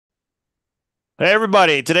Hey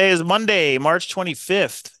everybody, today is Monday, March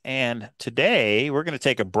 25th, and today we're going to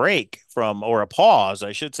take a break from, or a pause,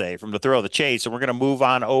 I should say, from the thrill of the chase, and we're going to move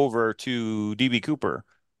on over to DB Cooper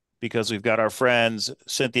because we've got our friends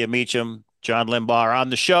Cynthia Meachum, Jon Limbach on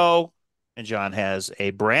the show, and Jon has a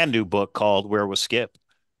brand new book called Where Was Skip?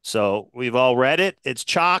 So we've all read it. It's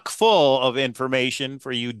chock full of information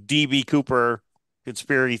for you DB Cooper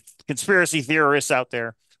conspiracy theorists out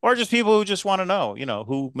there, or just people who just want to know,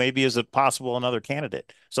 who maybe is a possible another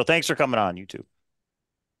candidate. So thanks for coming on, you two.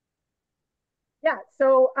 Yeah,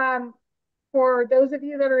 so for those of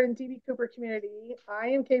you that are in DB Cooper community, I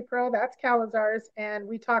am K Pro, that's Cowlazars, and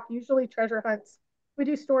we talk usually treasure hunts. We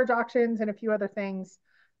do storage auctions and a few other things.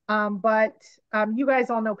 But you guys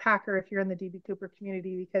all know Packer if you're in the DB Cooper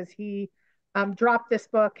community because he dropped this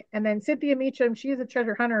book. And then Cynthia Meachum, she is a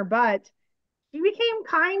treasure hunter, but he became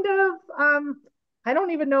kind of, I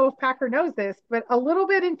don't even know if Packer knows this, but a little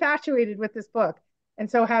bit infatuated with this book. And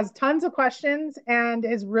so has tons of questions and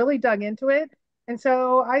has really dug into it. And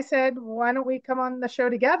so I said, why don't we come on the show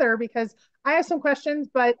together? Because I have some questions,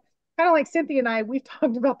 but kind of like Cynthia and I, we've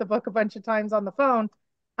talked about the book a bunch of times on the phone.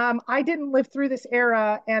 I didn't live through this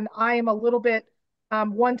era, and I am a little bit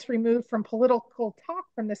once removed from political talk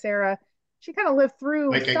from this era. She kind of lived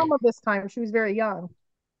through Mike, some of this time. She was very young.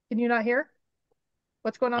 Can you not hear?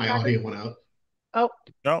 What's going on, my Packer? audio went out. Oh,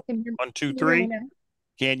 No, can you, one, two, can you hear me three. now?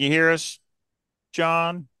 Can you hear us,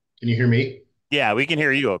 Jon? Can you hear me? Yeah, we can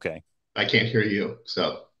hear you. Okay. I can't hear you.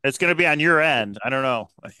 So It's going to be on your end. I don't know.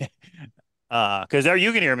 Because there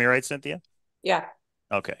you can hear me, right, Cynthia? Yeah.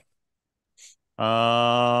 Okay.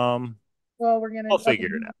 Um, Well, we're gonna. I'll Okay,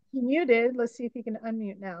 figure it out. he muted. Let's see if he can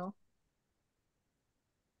unmute now.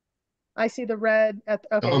 I see the red at.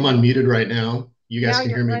 Okay, I'm now unmuted right now. You guys now can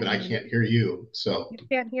you're hear me, but I unmuted. can't hear you. So You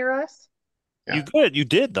can't hear us. You yeah. could. You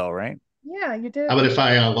did though, right? Yeah, you How did. about if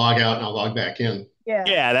I log out and I'll log back in? Yeah.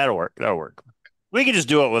 Yeah, that'll work. That'll work. We can just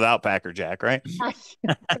do it without Packer Jack, right?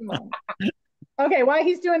 Come on. Okay, while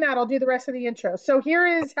he's doing that, I'll do the rest of the intro. So here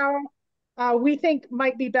is how we think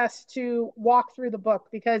might be best to walk through the book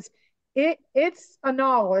because it's a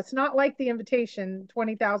novel. It's not like The Invitation,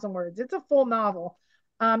 20,000 words. It's a full novel.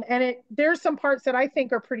 And there's some parts that I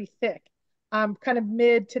think are pretty thick, kind of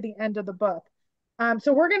mid to the end of the book.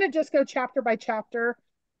 So we're going to just go chapter by chapter,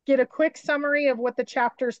 get a quick summary of what the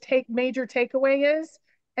chapter's major takeaway is.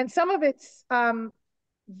 And some of it's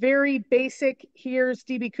very basic. Here's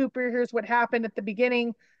DB Cooper, here's what happened at the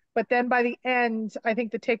beginning. But then by the end, I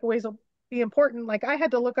think the takeaways will be important. Like I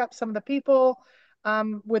had to look up some of the people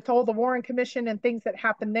with all the Warren Commission and things that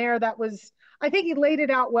happened there. That was, I think he laid it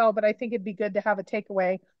out well, but I think it'd be good to have a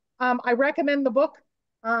takeaway. I recommend the book.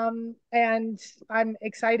 And I'm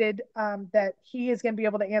excited that he is going to be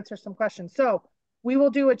able to answer some questions. So we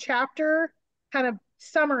will do a chapter kind of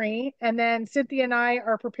summary, and then Cynthia and I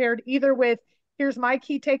are prepared either with here's my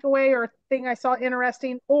key takeaway or thing I saw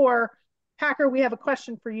interesting, or Packer, we have a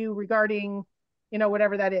question for you regarding,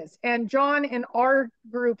 whatever that is. And Jon in our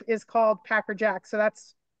group is called Packer Jack. So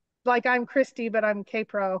that's like I'm Christy, but I'm K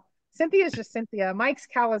Pro. Cynthia is just Cynthia. Mike's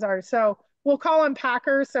Cowlazars. So we'll call him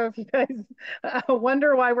Packer. So if you guys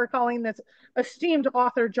wonder why we're calling this esteemed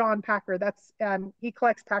author Jon Packer, that's he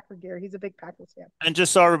collects Packer gear. He's a big Packers fan. And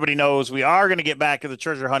just so everybody knows, we are going to get back to the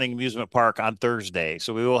treasure hunting amusement park on Thursday.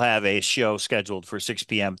 So we will have a show scheduled for 6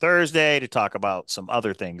 p.m. Thursday to talk about some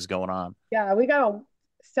other things going on. Yeah, we got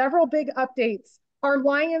several big updates. Our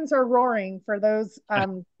lions are roaring for those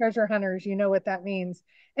treasure hunters. You know what that means.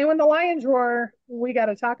 And when the lions roar, we got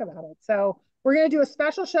to talk about it. So we're going to do a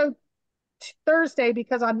special show Thursday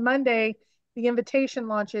because on Monday the invitation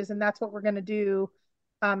launches, and that's what we're going to do,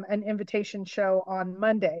 an invitation show on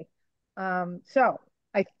Monday. So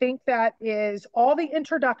I think that is all the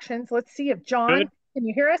introductions. Let's see if Good. Jon, can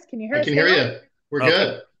you hear us? Can you hear I us can hear now? you. We're Okay.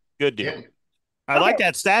 good. Good Yeah. deal. I Okay. like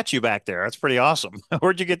that statue back there. That's pretty awesome.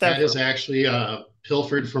 Where'd you get that That from? is actually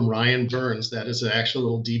pilfered from Ryan Burns. That is an actual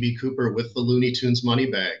little DB Cooper with the Looney Tunes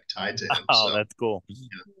money bag tied to him. Oh, So that's cool. yeah,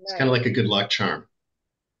 it's kind Nice. of like a good luck charm.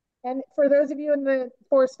 And for those of you in the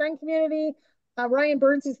Forrest Fenn community, Ryan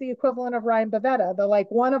Burns is the equivalent of Ryan Bavetta, the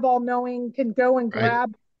like one of all knowing can go and Right.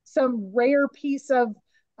 grab some rare piece of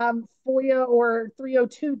FOIA or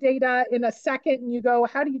 302 data in a second, and you go,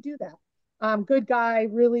 how do you do that? Good guy,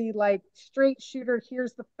 really like straight shooter.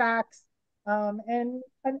 Here's the facts, and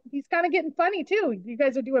he's kind of getting funny too. You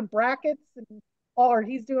guys are doing brackets and or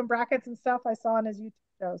he's doing brackets and stuff. I saw on his YouTube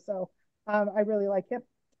show, so I really like him.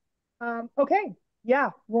 Okay, yeah,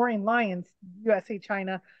 Roaring Lions, USA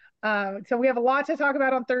China. So we have a lot to talk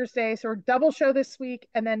about on Thursday. So we're double show this week,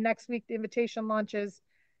 and then next week the invitation launches,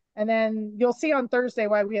 and then you'll see on Thursday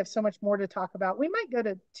why we have so much more to talk about. We might go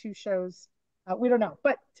to two shows We don't know.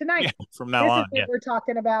 But Yeah, tonight, from now this is on. what Yeah. we're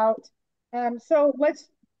talking about. So let's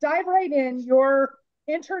dive right in. Your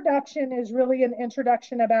introduction is really an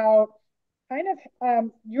introduction about kind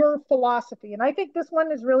of your philosophy. And I think this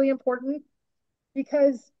one is really important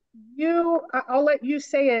because I'll let you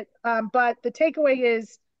say it, but the takeaway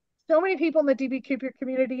is so many people in the DB Cooper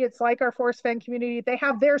community, it's like our Forrest Fenn community, they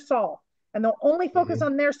have their solve and they'll only focus Mhm.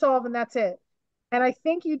 on their solve and that's it. And I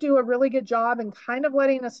think you do a really good job in kind of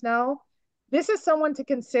letting us know this is someone to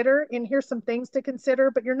consider and here's some things to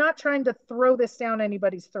consider, but you're not trying to throw this down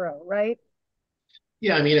anybody's throat, right?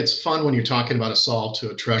 Yeah, I mean, it's fun when you're talking about a solve to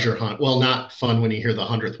a treasure hunt. Well, not fun when you hear the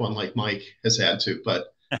 100th one like Mike has had to,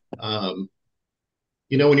 but um,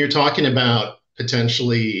 when you're talking about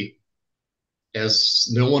potentially as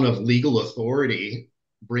no one of legal authority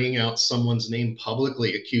bringing out someone's name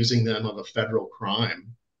publicly, accusing them of a federal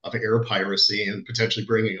crime of air piracy and potentially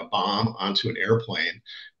bringing a bomb onto an airplane.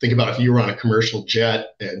 Think about if you were on a commercial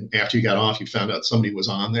jet and after you got off, you found out somebody was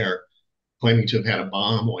on there claiming to have had a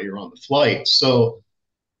bomb while you're on the flight. So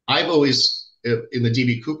I've always, in the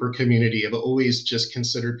DB Cooper community, I've always just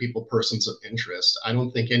considered people persons of interest. I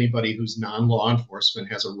don't think anybody who's non-law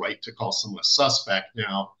enforcement has a right to call someone a suspect.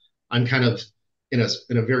 Now, I'm kind of in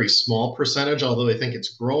a very small percentage, although I think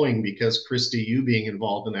it's growing because Christy, you being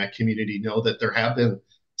involved in that community, know that there have been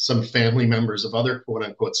some family members of other quote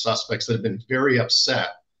unquote suspects that have been very upset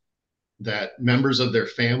that members of their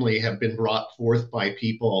family have been brought forth by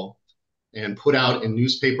people and put out in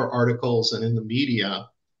newspaper articles and in the media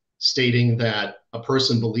stating that a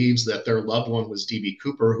person believes that their loved one was DB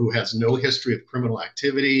Cooper, who has no history of criminal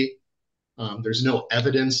activity. There's no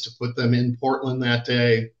evidence to put them in Portland that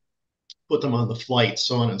day, put them on the flight,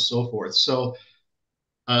 so on and so forth. So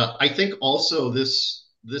I think also this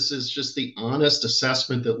is just the honest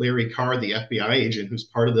assessment that Larry Carr, the FBI agent, who's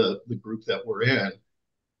part of the group that we're in,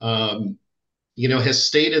 um, has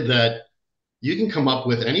stated that you can come up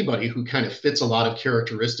with anybody who kind of fits a lot of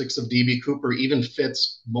characteristics of DB Cooper, even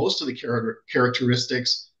fits most of the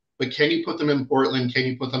characteristics. But can you put them in Portland? Can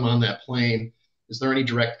you put them on that plane? Is there any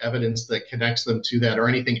direct evidence that connects them to that or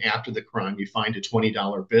anything after the crime? You find a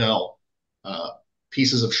 $20 bill, uh,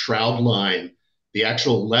 pieces of shroud line, the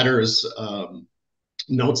actual letters,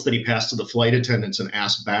 notes that he passed to the flight attendants and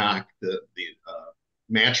asked back, the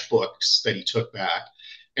matchbooks that he took back.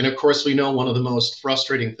 And of course, we know one of the most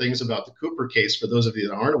frustrating things about the Cooper case, for those of you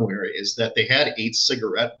that aren't aware, is that they had 8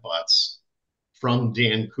 cigarette butts from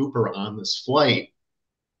Dan Cooper on this flight.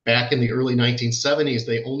 Back in the early 1970s,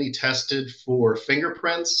 they only tested for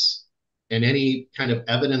fingerprints and any kind of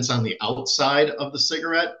evidence on the outside of the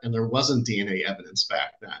cigarette, and there wasn't DNA evidence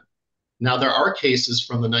back then. Now, there are cases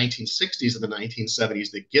from the 1960s and the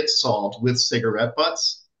 1970s that get solved with cigarette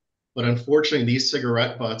butts, but unfortunately, these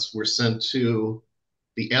cigarette butts were sent to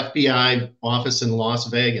the FBI office in Las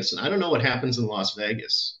Vegas. And I don't know what happens in Las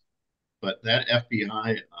Vegas, but that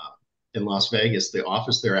FBI in Las Vegas, the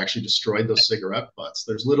office there actually destroyed those cigarette butts.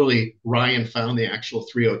 There's literally, Ryan found the actual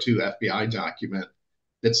 302 FBI document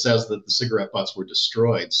that says that the cigarette butts were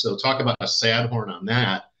destroyed. So talk about a sad horn on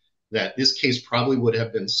that, that this case probably would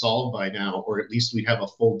have been solved by now, or at least we'd have a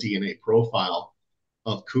full DNA profile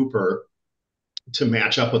of Cooper to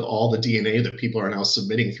match up with all the DNA that people are now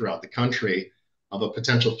submitting throughout the country of a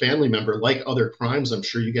potential family member, like other crimes I'm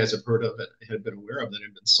sure you guys have heard of it, had been aware of that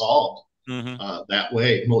had been solved Hmm. that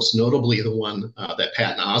way. Most notably, the one that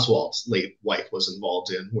Patton Oswalt's late wife was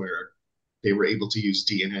involved in, where they were able to use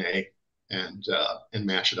DNA and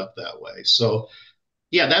match it up that way. So,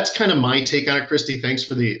 yeah, that's kind of my take on it, Christy. Thanks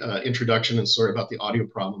for the introduction and sorry about the audio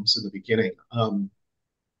problems in the beginning.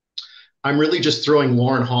 I'm really just throwing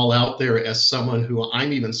Lauren Hall out there as someone who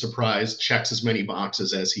I'm even surprised checks as many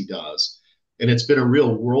boxes as he does. And it's been a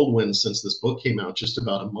real whirlwind since this book came out just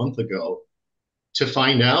about a month ago to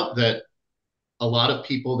find out that a lot of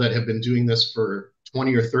people that have been doing this for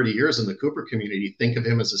 20 or 30 years in the Cooper community think of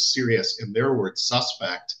him as a serious, in their words,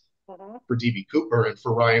 suspect for DB Cooper and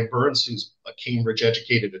for Ryan Burns, who's a Cambridge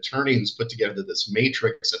educated attorney who's put together this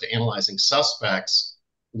matrix of analyzing suspects.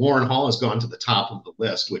 Lauren Hall has gone to the top of the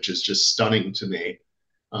list, which is just stunning to me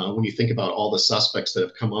when you think about all the suspects that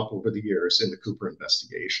have come up over the years in the Cooper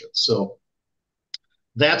investigation. So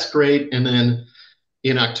that's great. And then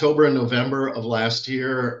in October and November of last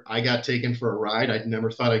year, I got taken for a ride. I never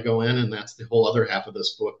thought I'd go in, and that's the whole other half of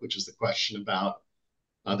this book, which is the question about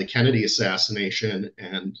the Kennedy assassination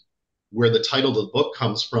and where the title of the book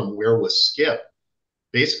comes from. Where was Skip?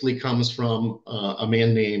 Basically comes from a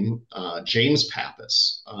man named James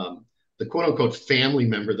Pappas, the quote unquote family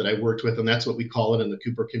member that I worked with. And that's what we call it in the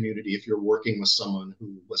Cooper community if you're working with someone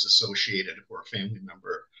who was associated or a family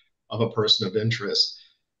member of a person of interest.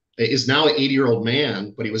 is now an 80-year-old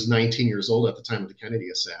man, but he was 19 years old at the time of the Kennedy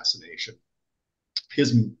assassination.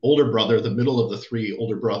 His older brother, the middle of the three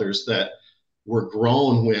older brothers that were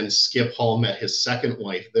grown when Skip Hall met his second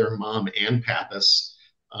wife, their mom, Ann Pappas,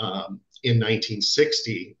 in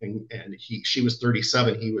 1960. And she was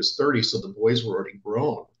 37, he was 30, so the boys were already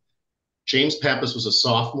grown. James Pappas was a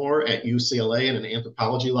sophomore at UCLA in an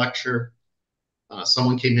anthropology lecture.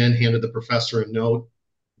 Someone came in, handed the professor a note.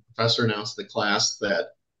 The professor announced to the class that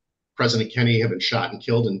President Kennedy had been shot and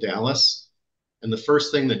killed in Dallas. And the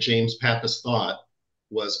first thing that James Pappas thought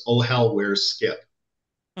was, oh, hell, where's Skip?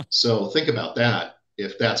 So think about that.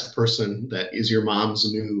 If that's a person that is your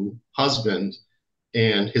mom's new husband,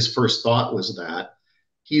 and his first thought was that,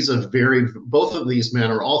 both of these men,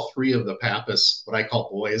 or all three of the Pappas, what I call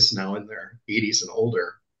boys now in their 80s and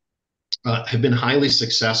older, have been highly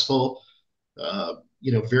successful,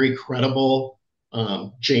 very credible.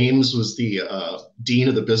 James was the dean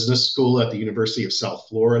of the business school at the University of South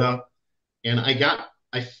Florida. And I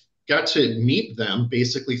got to meet them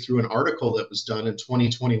basically through an article that was done in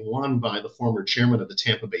 2021 by the former chairman of the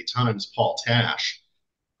Tampa Bay Times, Paul Tash,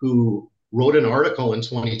 who wrote an article in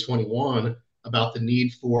 2021 about the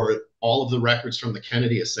need for all of the records from the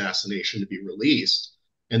Kennedy assassination to be released,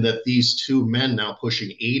 and that these two men, now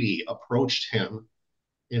pushing 80, approached him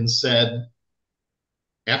and said,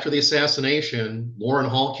 after the assassination, Loren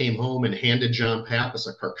Hall came home and handed John Pappas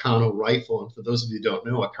a Carcano rifle. And for those of you who don't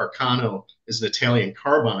know, a Carcano is an Italian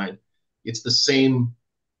carbine. It's the same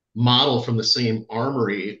model from the same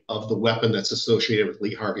armory of the weapon that's associated with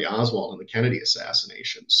Lee Harvey Oswald in the Kennedy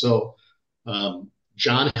assassination. So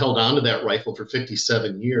John held on to that rifle for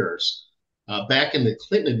 57 years. Back in the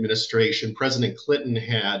Clinton administration, President Clinton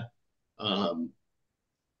had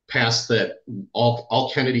passed that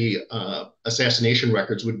all Kennedy assassination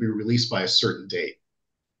records would be released by a certain date.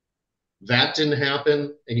 That didn't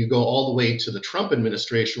happen. And you go all the way to the Trump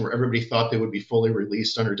administration, where everybody thought they would be fully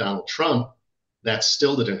released under Donald Trump. That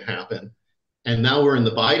still didn't happen. And now we're in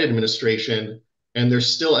the Biden administration, and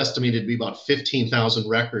there's still estimated to be about 15,000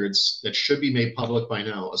 records that should be made public by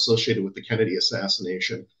now associated with the Kennedy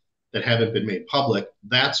assassination that haven't been made public.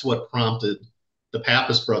 That's what prompted the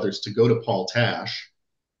Pappas brothers to go to Paul Tash.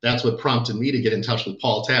 That's what prompted me to get in touch with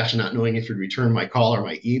Paul Tash, not knowing if he'd return my call or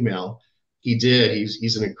my email. He did.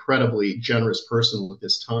 He's an incredibly generous person with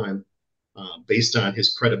his time, based on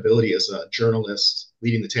his credibility as a journalist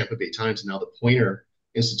leading the Tampa Bay Times, and now the Poynter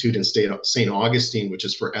Institute in St. Augustine, which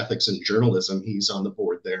is for ethics and journalism. He's on the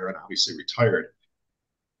board there and obviously retired.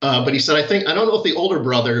 But he said, I don't know if the older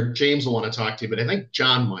brother, James, will want to talk to you, but I think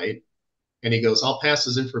John might. And he goes, I'll pass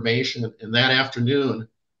his information. And that afternoon,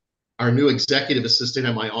 our new executive assistant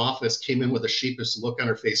at my office came in with a sheepish look on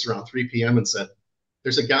her face around 3 p.m. and said,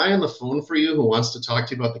 there's a guy on the phone for you who wants to talk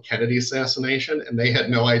to you about the Kennedy assassination. And they had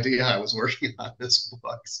no idea I was working on this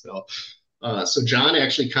book. So John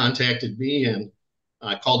actually contacted me, and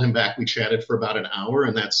I called him back. We chatted for about an hour,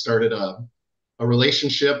 and that started a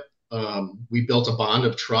relationship. We built a bond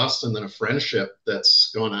of trust and then a friendship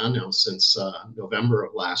that's gone on now since November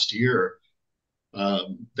of last year.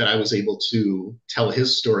 That I was able to tell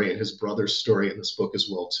his story and his brother's story in this book as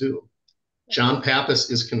well, too. John Pappas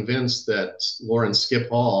is convinced that Loren Skip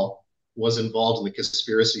Hall was involved in the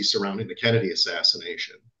conspiracy surrounding the Kennedy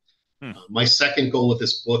assassination. My second goal with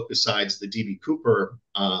this book, besides the DBCooper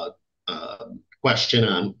question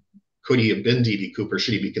on could he have been DBCooper,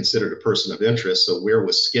 should he be considered a person of interest, so where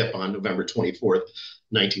was Skip on November 24th,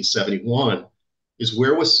 1971, is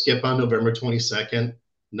where was Skip on November 22nd,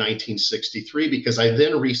 1963, because I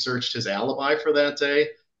then researched his alibi for that day,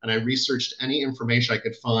 and I researched any information I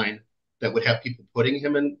could find that would have people putting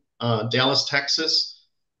him in Dallas, Texas.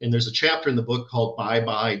 And there's a chapter in the book called Bye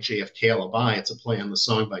Bye JFK Alibi. It's a play on the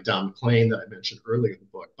song by Don McLean that I mentioned earlier in the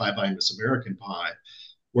book, Bye Bye Miss American Pie,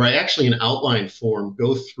 where I actually in outline form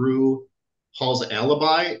go through Hall's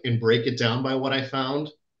alibi and break it down by what I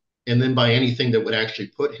found, and then by anything that would actually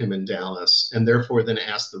put him in Dallas, and therefore then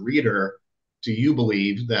ask the reader, do you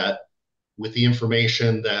believe that with the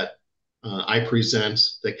information that I present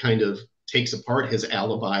that kind of takes apart his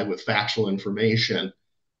alibi with factual information,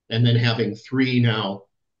 and then having three now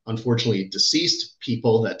unfortunately deceased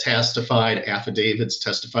people that testified, affidavits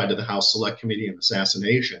testified to the House Select Committee on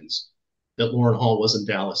Assassinations, that Loren Hall was in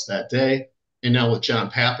Dallas that day. And now with John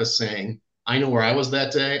Pappas saying, I know where I was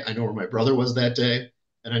that day, I know where my brother was that day,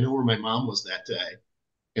 and I know where my mom was that day.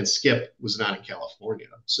 And Skip was not in California.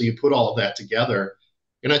 So you put all of that together.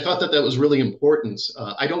 And I thought that that was really important.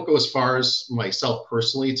 I don't go as far as myself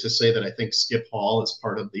personally to say that I think Skip Hall is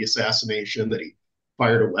part of the assassination, that he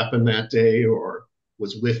fired a weapon that day or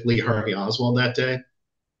was with Lee Harvey Oswald that day.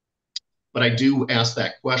 But I do ask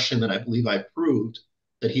that question that I believe I proved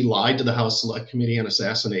that he lied to the House Select Committee on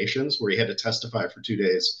Assassinations, where he had to testify for 2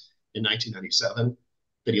 days in 1997,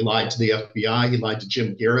 that he lied to the FBI. He lied to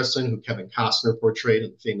Jim Garrison, who Kevin Costner portrayed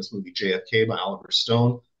in the famous movie JFK by Oliver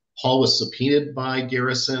Stone. Hall was subpoenaed by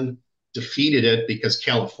Garrison, defeated it because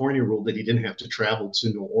California ruled that he didn't have to travel to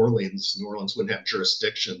New Orleans. New Orleans wouldn't have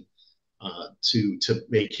jurisdiction to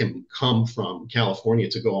make him come from California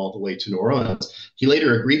to go all the way to New Orleans. He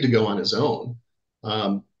later agreed to go on his own.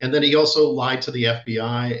 And then he also lied to the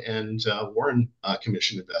FBI and Warren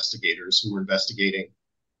Commission investigators who were investigating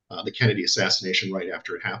the Kennedy assassination right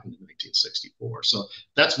after it happened in 1964. So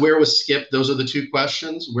that's where was Skip. Those are the two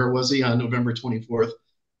questions. Where was he on November 24th,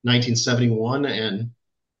 1971? And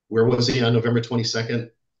where was he on November 22nd,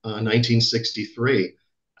 1963?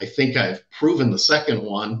 I think I've proven the second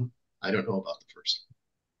one. I don't know about the first.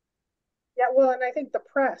 Yeah, well, and I think the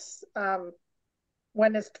press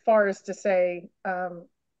went as far as to say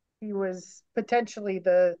he was potentially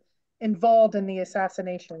the involved in the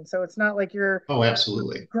assassination. So it's not like you're Oh,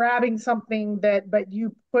 absolutely. grabbing something that, but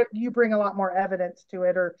you bring a lot more evidence to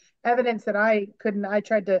it, or evidence that I couldn't. I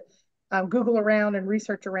tried to Google around and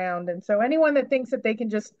research around, and so anyone that thinks that they can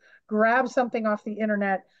just grab something off the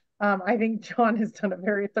internet, I think Jon has done a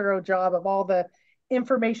very thorough job of all the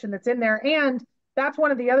information that's in there, and that's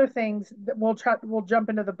one of the other things that we'll jump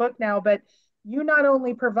into the book now, but you not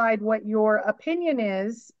only provide what your opinion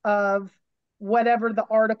is of whatever the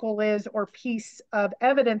article is or piece of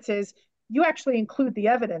evidence is, you actually include the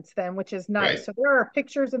evidence then, which is nice. Right. So there are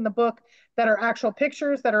pictures in the book that are actual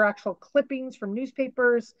pictures, that are actual clippings from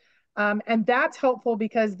newspapers. And that's helpful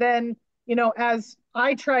because then, as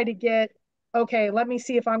I try to get, okay, let me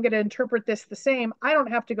see if I'm going to interpret this the same, I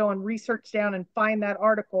don't have to go and research down and find that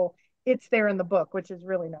article. It's there in the book, which is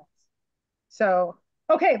really nice. So,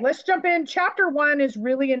 okay, let's jump in. Chapter 1 is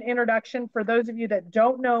really an introduction for those of you that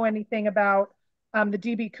don't know anything about the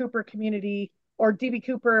DB Cooper community or DB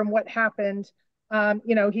Cooper and what happened.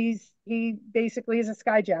 He basically is a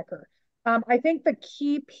skyjacker. I think the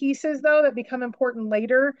key pieces, though, that become important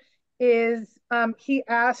later is he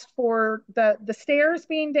asked for the stairs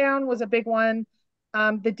being down was a big one.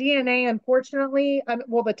 The DNA, unfortunately,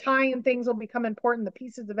 the tie-in things will become important, the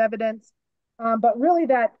pieces of evidence. But really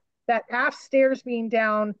that aft stairs being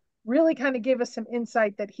down really kind of gave us some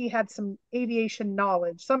insight that he had some aviation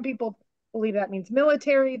knowledge. Some people believe that means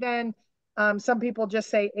military then. Some people just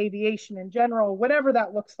say aviation in general, whatever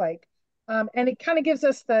that looks like. And it kind of gives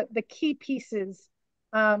us the key pieces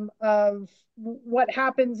of what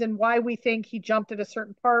happens and why we think he jumped at a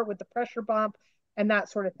certain part with the pressure bump and that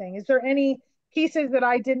sort of thing. Is there any pieces that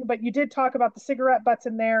I didn't, but you did talk about the cigarette butts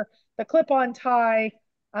in there, the clip-on tie,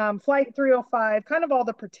 Flight 305, kind of all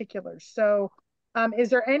the particulars. So is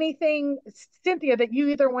there anything, Cynthia, that you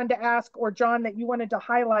either wanted to ask or Jon that you wanted to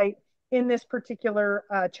highlight in this particular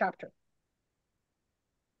chapter?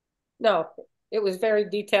 No, it was very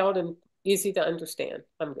detailed and easy to understand.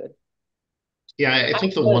 I'm good. Yeah, I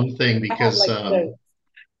think the one thing, because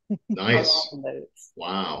nice.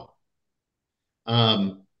 Wow.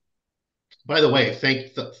 By the way,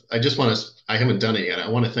 I haven't done it yet. I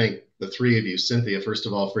want to thank the three of you, Cynthia, first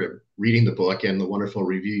of all, for reading the book and the wonderful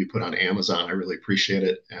review you put on Amazon. I really appreciate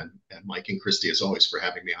it. And Mike and Christy, as always, for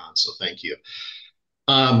having me on. So thank you.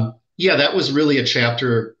 Yeah, that was really a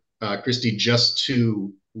chapter, Christy, just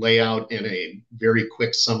to lay out in a very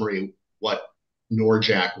quick summary what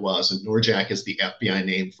NORJAC was. And NORJAC is the FBI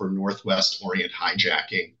name for Northwest Orient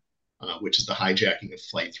Hijacking, which is the hijacking of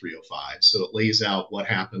Flight 305. So it lays out what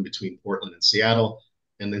happened between Portland and Seattle,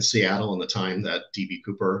 and then Seattle and the time that DB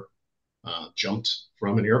Cooper jumped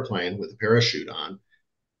from an airplane with a parachute on.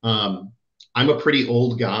 I'm a pretty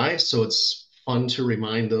old guy, so it's fun to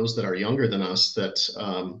remind those that are younger than us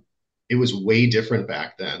that it was way different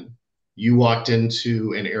back then. You walked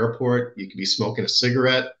into an airport, you could be smoking a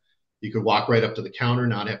cigarette, you could walk right up to the counter,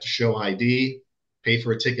 not have to show ID, pay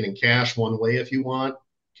for a ticket in cash one way if you want.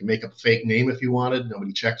 You can make up a fake name if you wanted.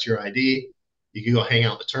 Nobody checks your ID. You can go hang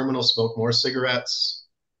out in the terminal, smoke more cigarettes,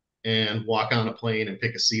 and walk on a plane and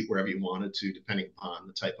pick a seat wherever you wanted to, depending upon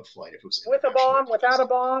the type of flight. If it was with a bomb, without a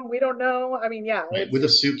bomb, we don't know. I mean, yeah. Right. With a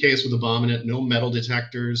suitcase with a bomb in it, no metal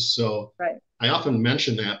detectors. So right. I often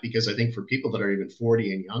mention that because I think for people that are even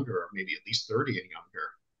 40 and younger, or maybe at least 30 and younger,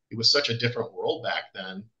 it was such a different world back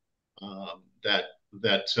then that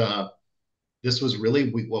this was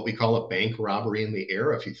really what we call a bank robbery in the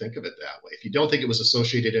air, if you think of it that way. If you don't think it was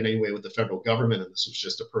associated in any way with the federal government and this was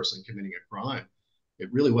just a person committing a crime,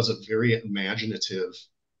 it really was a very imaginative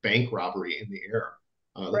bank robbery in the air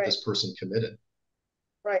that this person committed.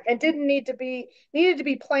 Right, and needed to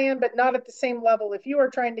be planned, but not at the same level. If you are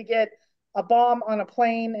trying to get a bomb on a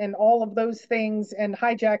plane and all of those things and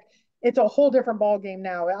hijack, it's a whole different ball game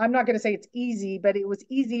now. I'm not going to say it's easy, but it was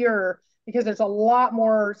easier because there's a lot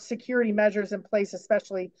more security measures in place,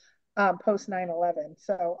 especially post 9/11.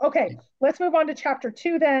 So, okay, let's move on to chapter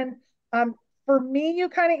 2 then. For me, you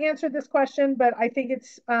kind of answered this question, but I think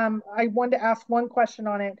I wanted to ask one question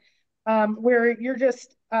on it, where you're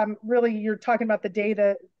just really, you're talking about the day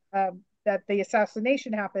that the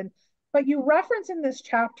assassination happened, but you reference in this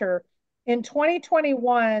chapter in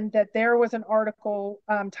 2021 that there was an article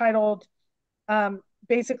titled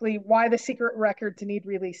basically why the secret records need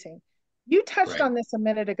releasing. You touched Right. on this a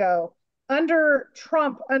minute ago. Under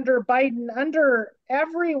Trump, under Biden, under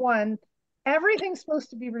everyone, everything's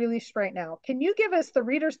supposed to be released right now. Can you give us the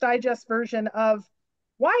Reader's Digest version of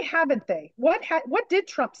why haven't they? What did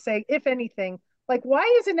Trump say, if anything? Like, why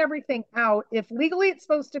isn't everything out if legally it's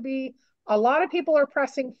supposed to be? A lot of people are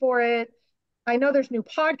pressing for it. I know there's new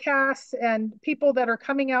podcasts and people that are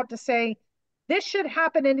coming out to say this should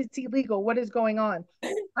happen and it's illegal. What is going on?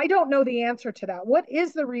 I don't know the answer to that. What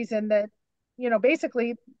is the reason that,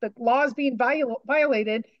 basically the law is being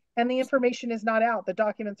violated and the information is not out, the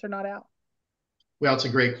documents are not out? Well, it's a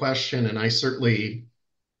great question, and I certainly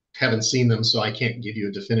haven't seen them, so I can't give you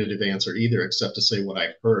a definitive answer either, except to say what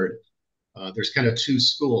I've heard. There's kind of two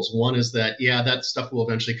schools. One is that, yeah, that stuff will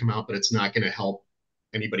eventually come out, but it's not going to help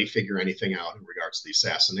anybody figure anything out in regards to the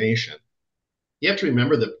assassination. You have to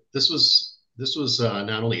remember that this was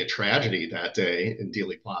not only a tragedy that day in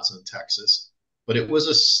Dealey Plaza in Texas, but it was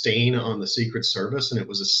a stain on the Secret Service and it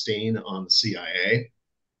was a stain on the CIA,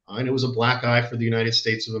 and it was a black eye for the United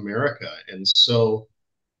States of America. And so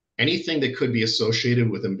anything that could be associated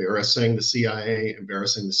with embarrassing the CIA,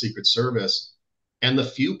 embarrassing the Secret Service, and the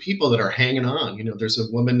few people that are hanging on. There's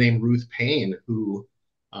a woman named Ruth Payne who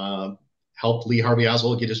uh, helped Lee Harvey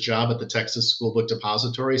Oswald get his job at the Texas School Book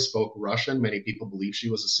Depository, spoke Russian. Many people believe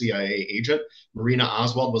she was a CIA agent. Marina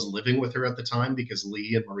Oswald was living with her at the time because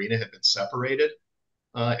Lee and Marina had been separated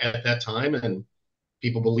at that time. And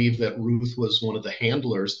people believe that Ruth was one of the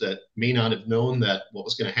handlers that may not have known that what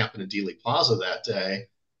was going to happen in Dealey Plaza that day,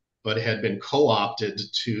 but had been co-opted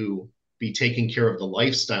to be taking care of the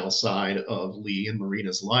lifestyle side of Lee and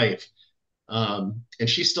Marina's life. And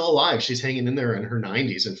she's still alive. She's hanging in there in her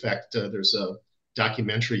 90s. In fact, there's a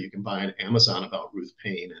documentary you can buy on Amazon about Ruth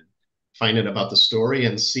Payne and find out about the story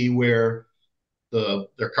and see where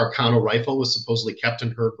their Carcano rifle was supposedly kept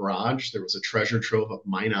in her garage. There was a treasure trove of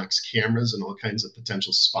Minox cameras and all kinds of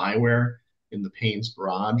potential spyware in the Payne's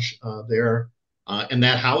garage there. And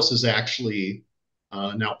that house is actually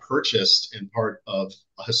now purchased and part of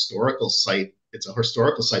a historical site. It's a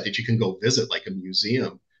historical site that you can go visit, like a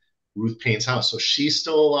museum, Ruth Payne's house. So she's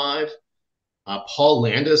still alive. Paul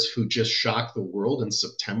Landis, who just shocked the world in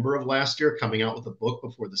September of last year, coming out with a book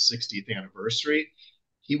before the 60th anniversary.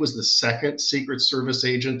 He was the second Secret Service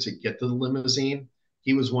agent to get to the limousine.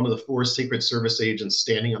 He was one of the four Secret Service agents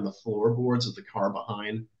standing on the floorboards of the car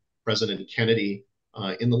behind President Kennedy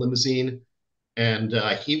in the limousine. And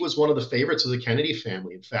he was one of the favorites of the Kennedy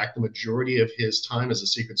family. In fact, the majority of his time as a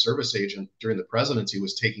Secret Service agent during the presidency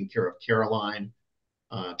was taking care of Caroline,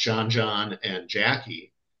 John, and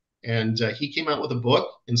Jackie. And he came out with a book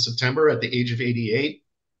in September at the age of 88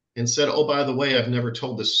 and said, oh, by the way, I've never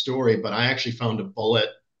told this story, but I actually found a bullet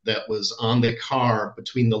that was on the car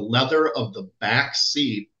between the leather of the back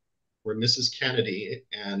seat where Mrs. Kennedy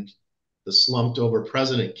and the slumped over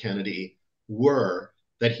President Kennedy were,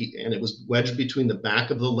 and it was wedged between the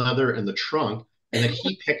back of the leather and the trunk, and that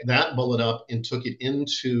he picked that bullet up and took it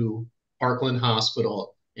into Parkland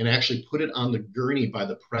Hospital and actually put it on the gurney by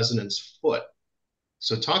the president's foot.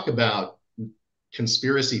 So talk about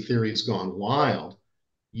conspiracy theories gone wild.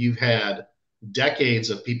 You've had decades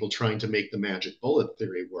of people trying to make the magic bullet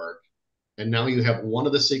theory work. And now you have one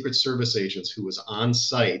of the Secret Service agents who was on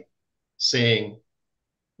site saying,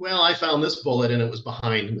 well, I found this bullet and it was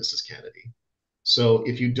behind Mrs. Kennedy. So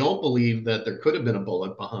if you don't believe that there could have been a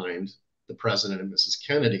bullet behind the president and Mrs.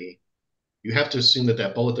 Kennedy, you have to assume that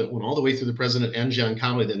that bullet that went all the way through the president and John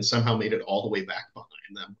Connally then somehow made it all the way back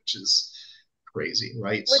behind them, which is crazy,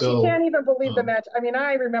 right? Which you can't even believe the um, magic. I mean,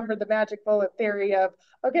 I remember the magic bullet theory of,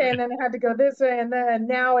 okay, and then it had to go this way, and then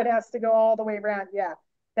now it has to go all the way around. Yeah,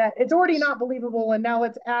 that it's already not believable, and now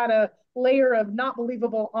let's add a layer of not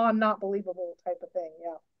believable on not believable type of thing.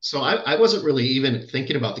 Yeah. so I wasn't really even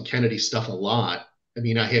thinking about the Kennedy stuff a lot. I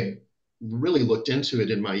mean, I had really looked into it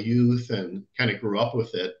in my youth and kind of grew up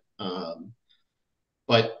with it.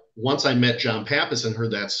 But once I met John Pappas and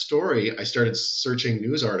heard that story, I started searching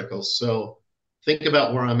news articles. So think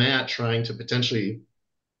about where I'm at trying to potentially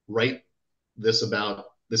write this about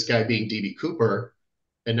this guy being DB Cooper.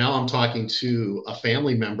 And now I'm talking to a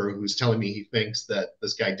family member who's telling me he thinks that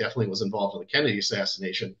this guy definitely was involved in the Kennedy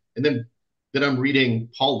assassination. And then I'm reading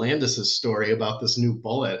Paul Landis's story about this new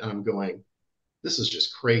bullet, and I'm going, this is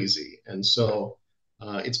just crazy. And so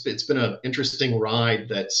it's been an interesting ride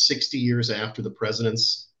that 60 years after the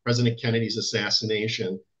President Kennedy's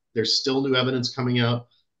assassination, there's still new evidence coming out.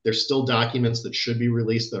 There's still documents that should be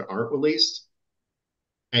released that aren't released.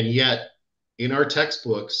 And yet, in our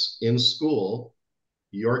textbooks in school,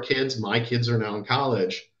 your kids, my kids are now in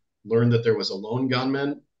college, learned that there was a lone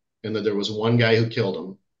gunman and that there was one guy who killed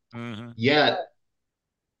him. Mm-hmm. Yet,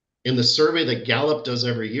 in the survey that Gallup does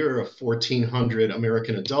every year of 1,400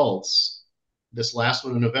 American adults, this last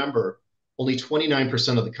one in November, only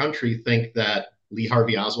 29% of the country think that Lee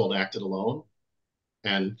Harvey Oswald acted alone.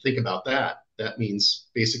 And think about that. That means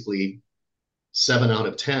basically 7 out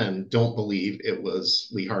of 10 don't believe it was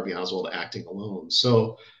Lee Harvey Oswald acting alone.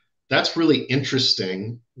 So that's really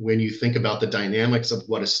interesting when you think about the dynamics of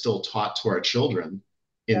what is still taught to our children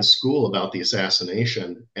in school about the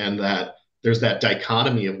assassination, and that there's that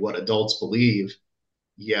dichotomy of what adults believe,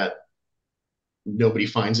 yet nobody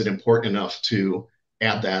finds it important enough to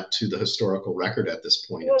add that to the historical record at this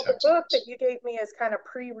point in The book that textbooks. you gave me is kind of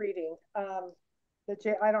pre-reading.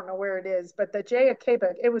 I don't know where it is, but the JFK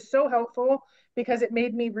book, it was so helpful because it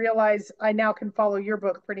made me realize I now can follow your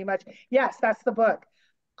book pretty much. Yes, that's the book.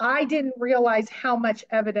 I didn't realize how much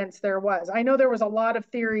evidence there was. I know there was a lot of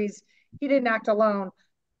theories. He didn't act alone.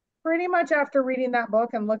 Pretty much after reading that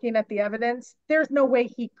book and looking at the evidence, there's no way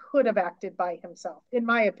he could have acted by himself, in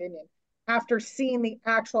my opinion, after seeing the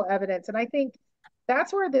actual evidence. And I think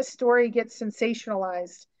that's where this story gets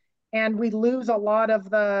sensationalized, and we lose a lot of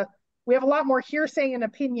we have a lot more hearsay and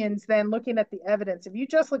opinions than looking at the evidence. If you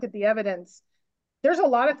just look at the evidence, there's a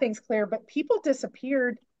lot of things clear, but people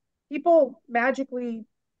disappeared. People magically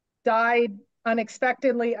died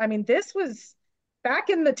unexpectedly. I mean, this was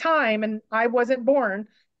back in the time, and I wasn't born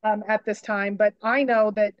at this time, but I know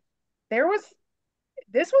that there was,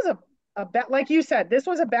 this was a bet, like you said, this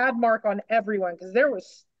was a bad mark on everyone because there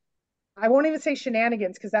was, I won't even say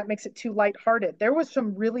shenanigans because that makes it too lighthearted. There was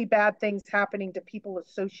some really bad things happening to people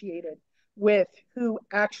associated with who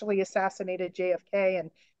actually assassinated JFK, and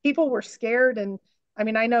people were scared. And I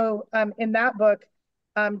mean, I know in that book,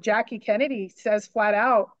 Jackie Kennedy says flat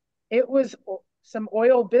out, it was some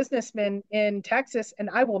oil businessmen in Texas, and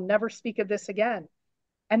I will never speak of this again.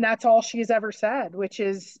 And that's all she's ever said, which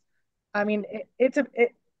is, I mean,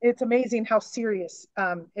 it's amazing how serious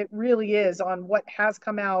it really is on what has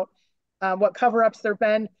come out, what cover-ups there've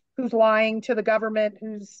been, who's lying to the government,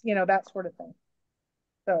 who's, that sort of thing.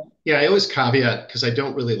 So Yeah, I always caveat because I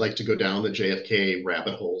don't really like to go down the JFK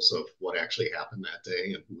rabbit holes of what actually happened that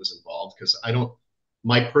day and who was involved, because I don't.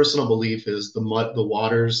 My personal belief is the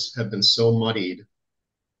waters have been so muddied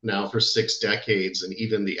now for 6 decades, and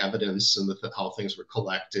even the evidence and how things were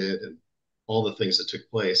collected and all the things that took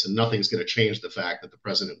place, and nothing's going to change the fact that the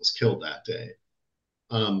president was killed that day.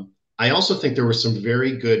 I also think there were some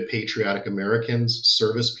very good patriotic Americans,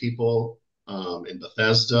 service people in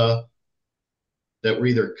Bethesda, that were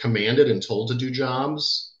either commanded and told to do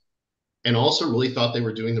jobs and also really thought they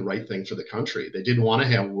were doing the right thing for the country. They didn't want to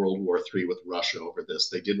have World War III with Russia over this.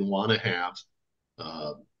 They didn't want to have,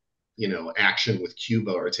 uh, action with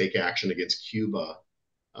Cuba or take action against Cuba,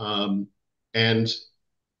 and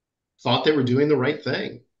thought they were doing the right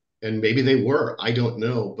thing. And maybe they were. I don't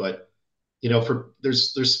know, but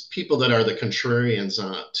there's people that are the contrarians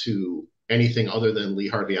to anything other than Lee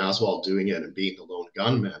Harvey Oswald doing it and being the lone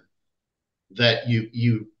gunman, that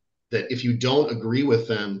that if you don't agree with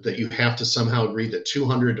them, that you have to somehow agree that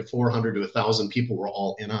 200 to 400 to 1,000 people were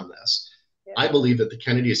all in on this. yeah. I believe that the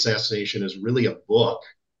Kennedy assassination is really a book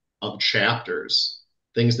of chapters,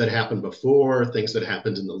 things that happened before, things that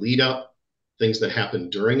happened in the lead up, things that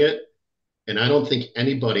happened during it. And I don't think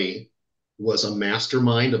anybody was a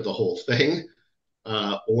mastermind of the whole thing,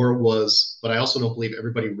 but I also don't believe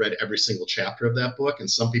everybody read every single chapter of that book. And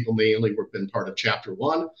some people may only have been part of chapter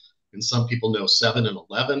 1, and some people know 7 and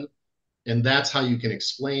 11. And that's how you can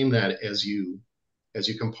explain that as you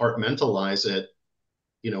compartmentalize it,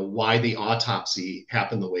 why the autopsy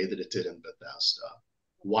happened the way that it did in Bethesda,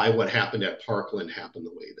 why what happened at Parkland happened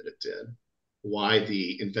the way that it did, why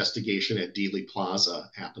the investigation at Dealey Plaza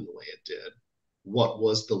happened the way it did, what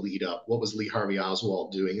was the lead up, what was Lee Harvey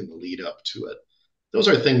Oswald doing in the lead up to it. Those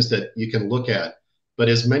are things that you can look at. But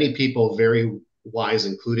as many people, very wise,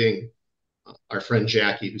 including our friend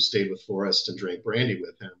Jackie, who stayed with Forrest and drank brandy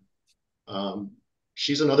with him,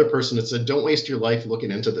 she's another person that said, don't waste your life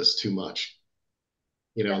looking into this too much.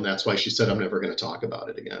 And that's why she said, I'm never going to talk about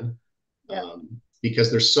it again. Yeah.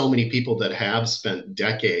 because there's so many people that have spent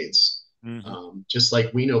decades, Mm-hmm. just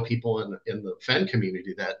like we know people in the Fenn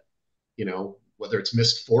community that, whether it's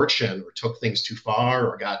misfortune or took things too far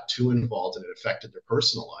or got too involved and it affected their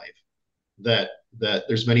personal life, that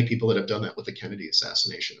there's many people that have done that with the Kennedy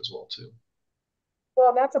assassination as well too.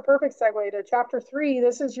 Well, that's a perfect segue to chapter 3.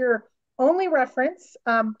 This is your only reference.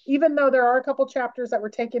 Even though there are a couple chapters that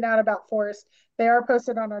were taken out about Forrest, they are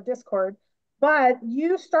posted on our Discord. But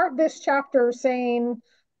you start this chapter saying,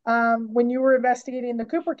 when you were investigating the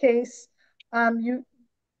Cooper case, you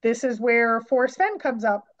this is where Forrest Fenn comes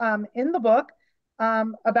up in the book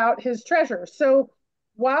about his treasure. So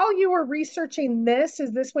while you were researching this,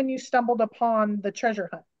 is this when you stumbled upon the treasure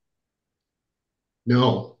hunt?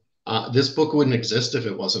 No, this book wouldn't exist if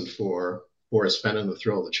it wasn't for Forrest Fenn and the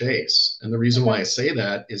Thrill of the Chase. And the reason why Okay. I say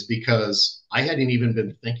that is because I hadn't even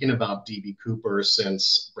been thinking about DB Cooper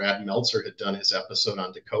since Brad Meltzer had done his episode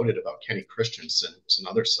on Decoded about Kenny Christensen, who was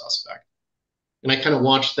another suspect. And I kind of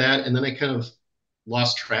watched that, and then I kind of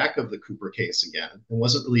lost track of the Cooper case again and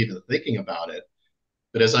wasn't really even thinking about it.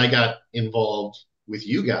 But as I got involved with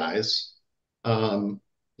you guys, um,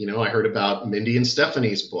 I heard about Mindy and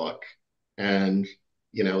Stephanie's book, and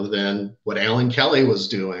then what Alan Kelly was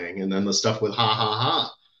doing, and then the stuff with Ha Ha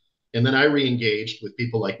Ha. And then I re-engaged with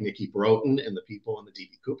people like Nikki Broughton and the people in the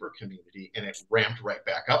DB Cooper community, and it ramped right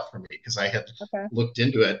back up for me because I had Okay. looked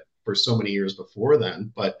into it for so many years before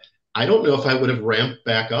then. But I don't know if I would have ramped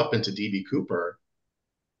back up into DB Cooper.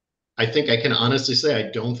 I think I can honestly say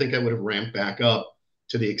I don't think I would have ramped back up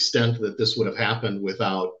to the extent that this would have happened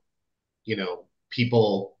without,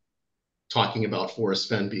 people talking about Forrest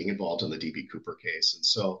Fenn being involved in the DB Cooper case. And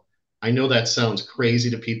so I know that sounds crazy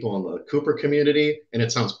to people in the Cooper community, and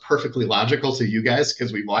it sounds perfectly logical to you guys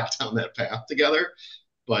because we walked down that path together.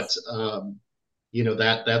 But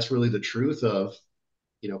that's really the truth of,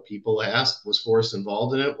 people asked, was Forrest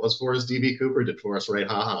involved in it? Was Forrest DB Cooper? Did Forrest write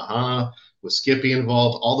Ha Ha Ha? Was Skippy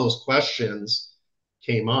involved? All those questions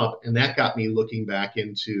came up, and that got me looking back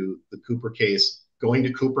into the Cooper case, going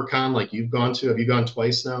to CooperCon like you've gone to. Have you gone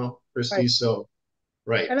twice now, Christy? Right. So,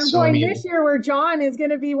 right. And I'm So, I going mean, this year where Jon is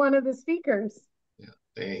going to be one of the speakers. yeah,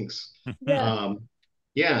 thanks. Yeah.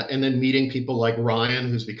 Yeah, and then meeting people like Ryan,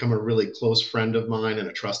 who's become a really close friend of mine and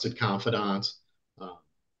a trusted confidant. Uh,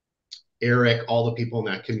 Eric, all the people in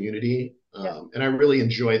that community. Yeah. And I really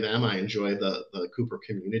enjoy them. I enjoy the Cooper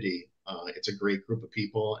community. It's a great group of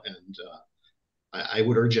people. And I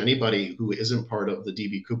would urge anybody who isn't part of the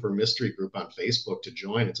DB Cooper mystery group on Facebook to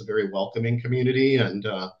join. It's a very welcoming community, and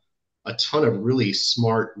a ton of really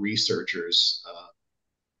smart researchers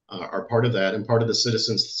are part of that. And part of the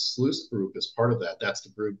Citizens Sleuth group is part of that. That's the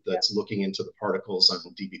group that's looking into the particles on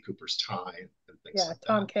DB Cooper's tie and things like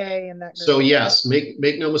Tom that. Kay and that group. So yes,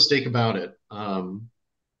 make no mistake about it.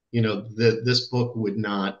 This book would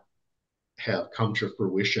not have come to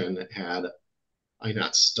fruition had I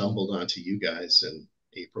not stumbled onto you guys in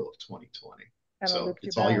April of 2020. So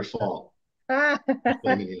it's all your fault.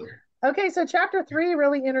 Blaming you. Okay, so chapter 3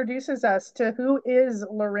 really introduces us to who is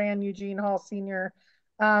Loran Eugene Hall Sr.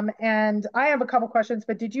 And I have a couple questions,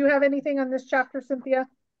 but did you have anything on this chapter, Cynthia?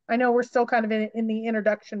 I know we're still kind of in the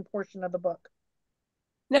introduction portion of the book.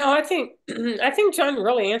 No, I think Jon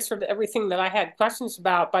really answered everything that I had questions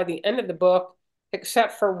about by the end of the book,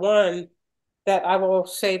 except for one that I will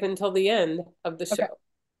save until the end of the show.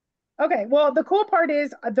 Okay, well, the cool part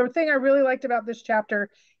is the thing I really liked about this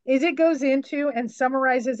chapter is it goes into and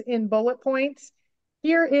summarizes in bullet points.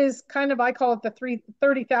 Here is kind of, I call it the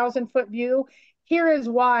 30,000-foot view. Here is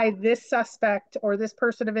why this suspect or this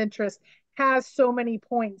person of interest has so many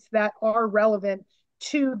points that are relevant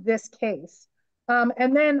to this case.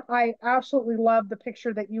 And then I absolutely love the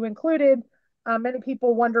picture that you included. Many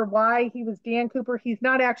people wonder why he was Dan Cooper. He's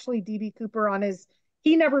not actually DB Cooper on his,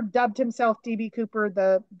 he never dubbed himself DB Cooper.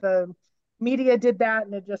 The media did that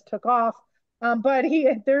and it just took off. But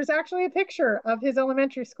there's actually a picture of his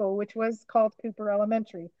elementary school, which was called Cooper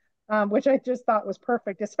Elementary, which I just thought was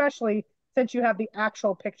perfect, especially since you have the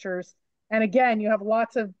actual pictures. And again, you have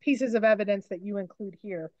lots of pieces of evidence that you include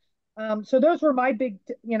here. So those were my big,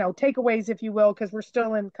 takeaways, if you will, because we're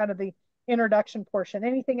still in kind of the introduction portion.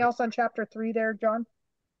 Anything else on chapter 3 there, Jon?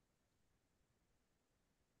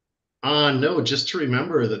 No, just to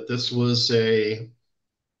remember that this was a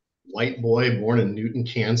white boy born in Newton,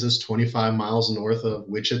 Kansas, 25 miles north of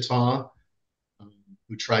Wichita,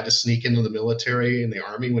 who tried to sneak into the military and the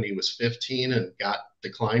Army when he was 15 and got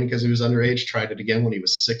declined because he was underage, tried it again when he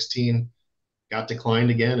was 16, got declined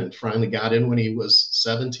again, and finally got in when he was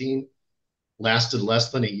 17. Lasted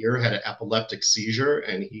less than a year, had an epileptic seizure,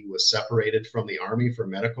 and he was separated from the Army for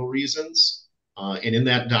medical reasons. And in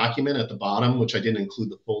that document at the bottom, which I didn't include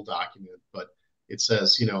the full document, but it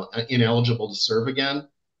says, ineligible to serve again.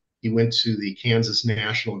 He went to the Kansas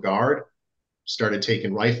National Guard, started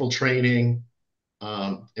taking rifle training,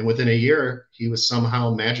 and within a year, he was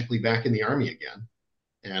somehow magically back in the Army again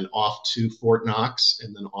and off to Fort Knox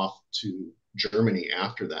and then off to Germany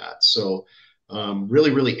after that. So,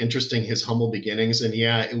 really, really interesting, his humble beginnings. And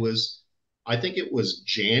yeah, I think it was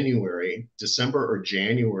December or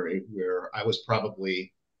January, where I was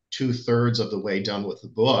probably 2/3 of the way done with the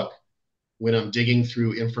book when I'm digging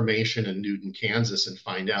through information in Newton, Kansas, and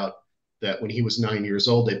find out that when he was 9 years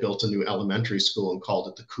old, they built a new elementary school and called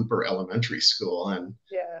it the Cooper Elementary School. And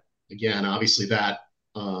Yeah. again, obviously that,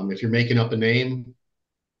 if you're making up a name,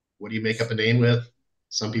 what do you make up a name with?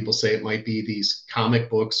 Some people say it might be these comic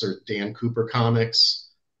books or Dan Cooper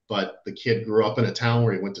comics, but the kid grew up in a town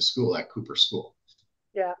where he went to school at Cooper School.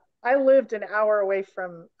 Yeah, I lived an hour away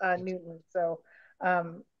from Newton, so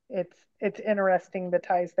it's interesting the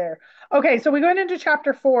ties there. Okay, so we go into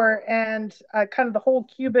chapter 4 and kind of the whole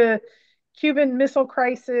Cuban Missile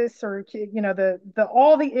Crisis, or the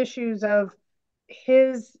all the issues of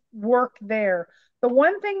his work there. The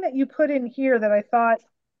one thing that you put in here that I thought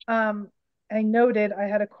I noted I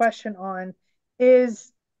had a question on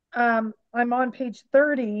is I'm on page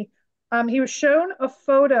 30. He was shown a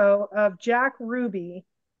photo of Jack Ruby,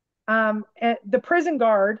 at the prison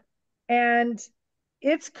guard, and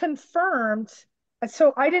it's confirmed.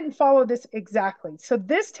 So I didn't follow this exactly. So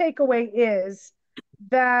this takeaway is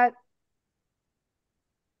that,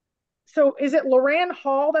 so is it Loran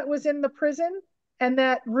Hall that was in the prison and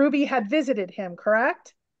that Ruby had visited him,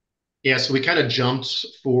 correct? Yeah, so we kind of jumped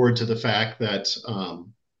forward to the fact that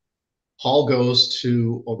Hall goes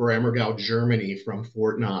to Oberammergau, Germany from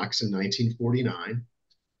Fort Knox in 1949.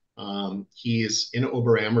 He is in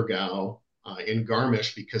Oberammergau in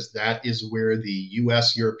Garmisch because that is where the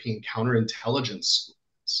U.S. European counterintelligence school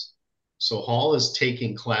is. So Hall is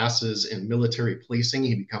taking classes in military policing.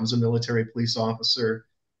 He becomes a military police officer.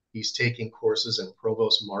 He's taking courses in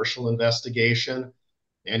provost marshal investigation,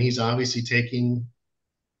 and he's obviously taking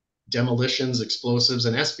demolitions, explosives,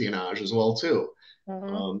 and espionage as well too.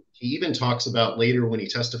 Mm-hmm. He even talks about later when he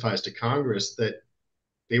testifies to Congress that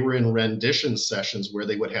they were in rendition sessions where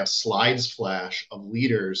they would have slides flash of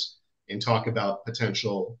leaders and talk about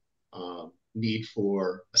potential need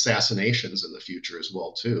for assassinations in the future as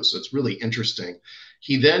well too. So it's really interesting.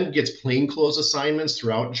 He then gets plainclothes assignments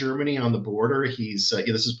throughout Germany on the border. This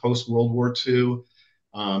is post World War II.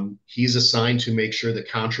 He's assigned to make sure that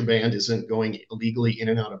contraband isn't going illegally in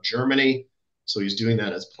and out of Germany. So he's doing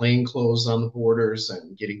that as plainclothes on the borders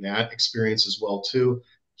and getting that experience as well too.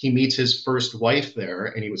 He meets his first wife there,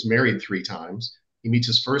 and he was married 3 times. He meets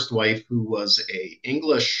his first wife, who was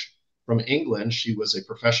from England. She was a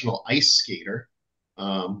professional ice skater,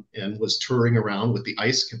 and was touring around with the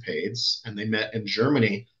Ice Capades, and they met in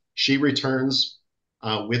Germany. She returns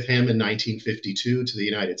with him in 1952 to the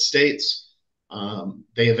United States.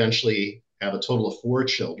 They eventually have a total of 4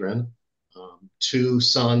 children, 2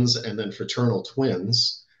 sons and then fraternal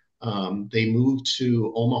twins. They moved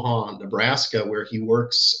to Omaha, Nebraska, where he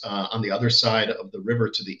works on the other side of the river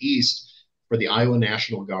to the east for the Iowa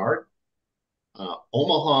National Guard.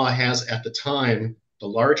 Omaha has at the time the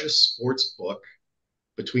largest sports book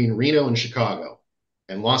between Reno and Chicago,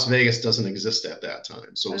 and Las Vegas doesn't exist at that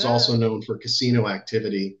time. So it was also known for casino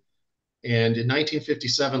activity. And in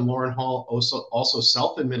 1957, Loran Hall also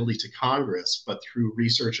self-admittedly to Congress, but through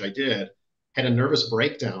research I did, had a nervous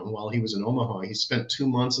breakdown while he was in Omaha. He spent 2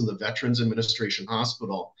 months in the Veterans Administration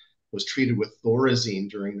Hospital, was treated with Thorazine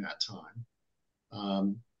during that time.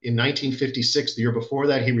 In 1956, the year before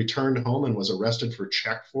that, he returned home and was arrested for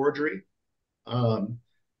check forgery. So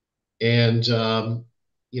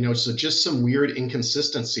just some weird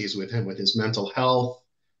inconsistencies with him, with his mental health,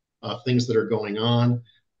 things that are going on.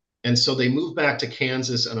 And so they moved back to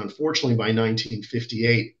Kansas. And unfortunately, by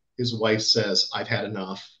 1958, his wife says, "I've had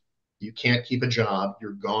enough. You can't keep a job.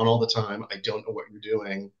 You're gone all the time. I don't know what you're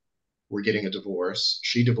doing. We're getting a divorce."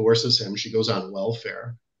 She divorces him. She goes on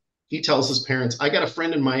welfare. He tells his parents, "I got a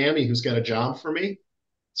friend in Miami who's got a job for me,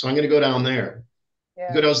 so I'm going to go down there."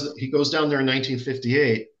 Yeah. He goes down there in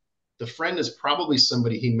 1958. The friend is probably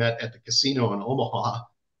somebody he met at the casino in Omaha.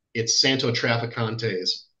 It's Santo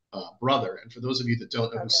Traficante's brother. And for those of you that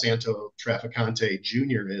don't know who Santo Traficante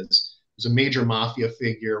Jr. is, he's a major mafia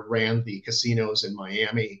figure, ran the casinos in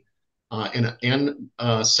Miami, and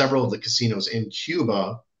several of the casinos in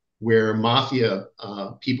Cuba, where mafia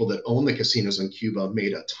people that own the casinos in Cuba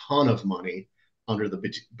made a ton of money under the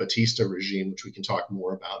Batista regime, which we can talk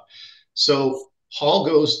more about. So Hall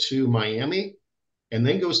goes to Miami and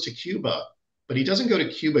then goes to Cuba. but he doesn't go to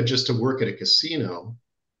Cuba just to work at a casino.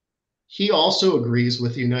 He also agrees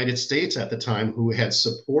with the United States at the time, who had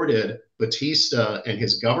supported Batista and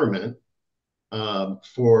his government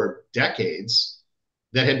for decades,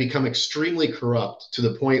 that had become extremely corrupt to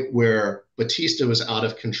the point where Batista was out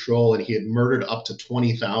of control and he had murdered up to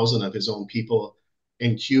 20,000 of his own people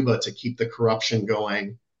in Cuba to keep the corruption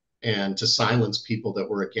going and to silence people that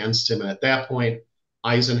were against him. And at that point,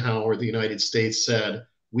 Eisenhower, the United States, said,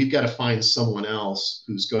 we've got to find someone else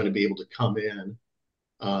who's going to be able to come in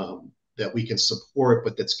that we can support,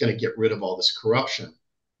 but that's going to get rid of all this corruption.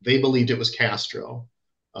 They believed it was Castro.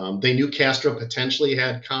 They knew Castro potentially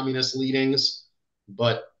had communist leanings,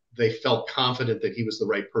 but they felt confident that he was the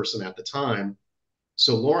right person at the time.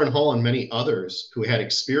 So Loren Hall and many others who had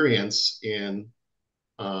experience in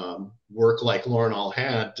work like Loren Hall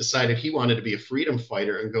had decided he wanted to be a freedom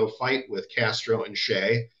fighter and go fight with Castro and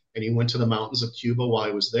Che. And he went to the mountains of Cuba while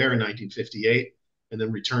he was there in 1958 and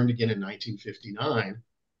then returned again in 1959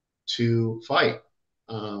 to fight.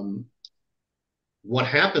 What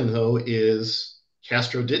happened, though, is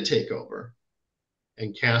Castro did take over.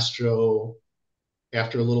 And Castro,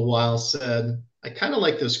 after a little while, said, I kind of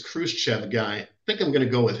like this Khrushchev guy. I think I'm going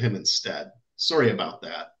to go with him instead. Sorry about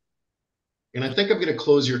that. And I think I'm going to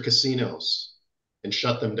close your casinos and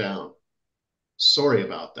shut them down. Sorry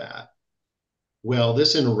about that. Well,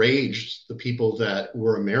 this enraged the people that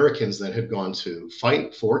were Americans that had gone to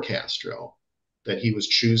fight for Castro, that he was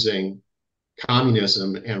choosing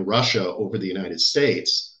communism and Russia over the United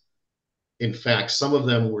States. In fact, some of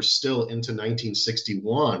them were still into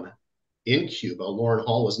 1961 in Cuba. Loren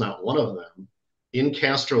Hall was not one of them, in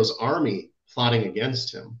Castro's army plotting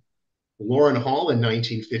against him. Loren Hall in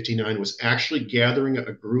 1959 was actually gathering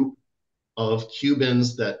a group of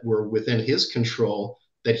Cubans that were within his control,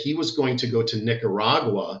 that he was going to go to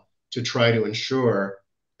Nicaragua to try to ensure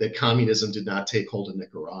that communism did not take hold of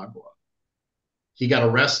Nicaragua. He got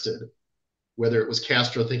arrested, whether it was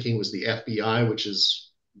Castro thinking it was the FBI, which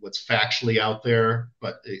is what's factually out there,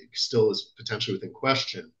 but it still is potentially within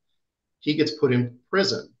question. He gets put in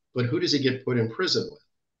prison. But who does he get put in prison with?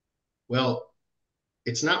 Well,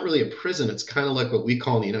 it's not really a prison. It's kind of like what we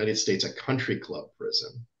call in the United States a country club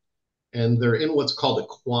prison. And they're in what's called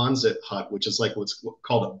a Quonset hut, which is like what's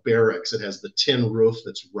called a barracks. It has the tin roof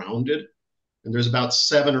that's rounded. And there's about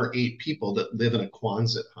 7 or 8 people that live in a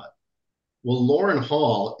Quonset hut. Well, Loren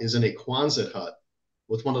Hall is in a Quonset hut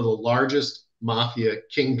with one of the largest mafia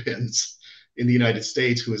kingpins in the United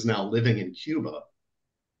States, who is now living in Cuba.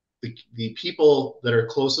 The people that are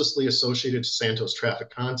closestly associated to Santos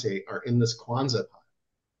Traficante are in this Quonset hut.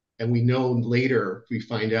 And we know later, we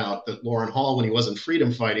find out that Loren Hall, when he wasn't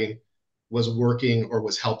freedom fighting, was working or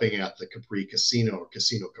was helping at the Capri Casino, or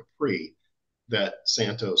Casino Capri, that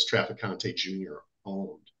Santos Traficante Jr.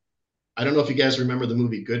 owned. I don't know if you guys remember the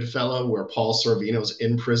movie Goodfellas, where Paul Sorvino's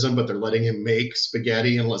in prison, but they're letting him make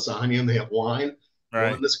spaghetti and lasagna and they have wine. Right.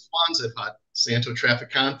 Well, in this Quonset hut, Santo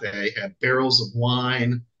Traficante had barrels of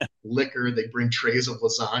wine, liquor. They bring trays of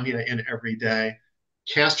lasagna in every day.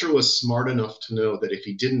 Castro was smart enough to know that if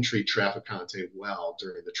he didn't treat Traficante well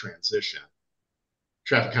during the transition,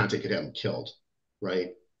 Traficante could have him killed,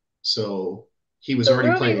 right? So he was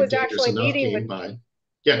already playing a dangerous enough game by...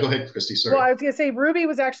 Yeah, go ahead, Christy, sorry. Well, I was going to say, Ruby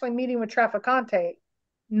was actually meeting with Traficante,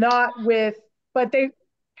 not with... But they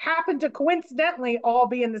happened to coincidentally all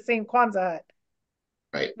be in the same Kwanzaa hut.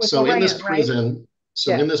 Right. So in this prison, right?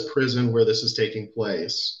 So yeah. In this prison where this is taking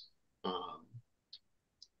place,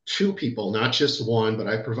 2 people, not just one, but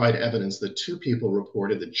I provide evidence that 2 people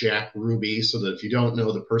reported that Jack Ruby, so that if you don't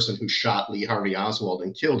know, the person who shot Lee Harvey Oswald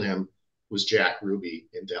and killed him was Jack Ruby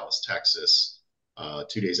in Dallas, Texas,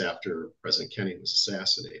 2 days after President Kennedy was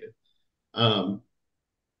assassinated.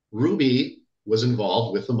 Ruby was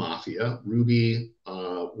involved with the mafia. Ruby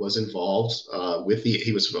was involved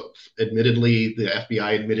he was admittedly, the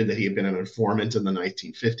FBI admitted that he had been an informant in the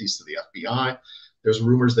 1950s to the FBI. There's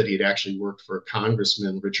rumors that he had actually worked for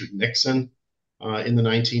Congressman Richard Nixon in the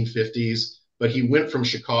 1950s, but he went from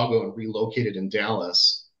Chicago and relocated in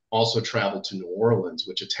Dallas, also traveled to New Orleans,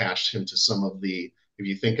 which attached him to some of the, if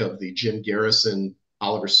you think of the Jim Garrison,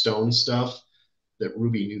 Oliver Stone stuff, that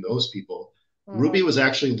Ruby knew those people. Ruby was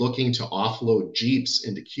actually looking to offload Jeeps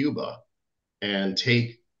into Cuba and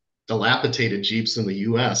take dilapidated Jeeps in the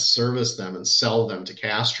US, service them, and sell them to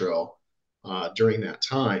Castro during that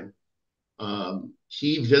time.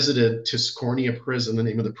 He visited Tiscornia Prison. The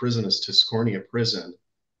name of the prison is Tiscornia Prison,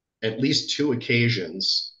 at least 2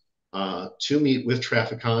 occasions to meet with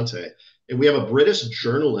Traficante. And we have a British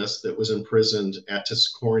journalist that was imprisoned at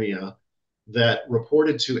Tiscornia that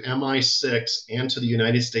reported to MI6 and to the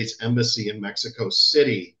United States Embassy in Mexico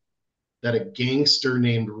City that a gangster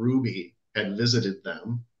named Ruby had visited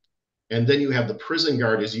them. And then you have the prison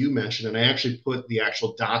guard, as you mentioned, and I actually put the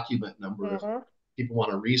actual document number if people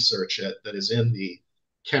want to research it, that is in the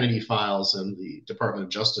Kennedy files and the Department of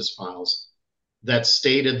Justice files, that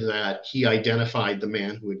stated that he identified the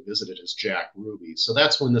man who had visited as Jack Ruby. So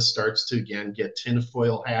that's when this starts to, again, get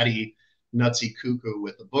tinfoil hatty, nutsy cuckoo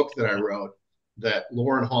with the book that I wrote, that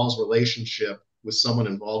Lauren Hall's relationship with someone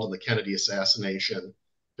involved in the Kennedy assassination,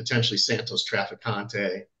 potentially Santos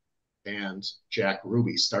Trafficante, and Jack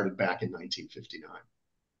Ruby started back in 1959,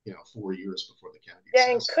 4 years before the Kennedy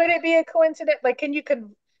assassination. And could it be a coincidence? Like, can you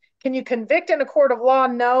convict in a court of law?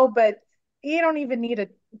 No, but you don't even need a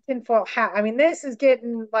tinfoil hat. I mean, this is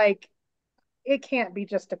getting like, it can't be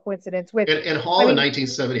just a coincidence. And Hall in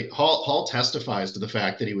 1970, Hall testifies to the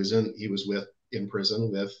fact that he was in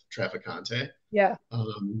prison with Trafficante. Yeah.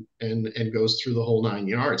 And goes through the whole 9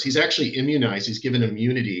 yards. He's actually immunized. He's given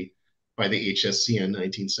immunity by the HSC in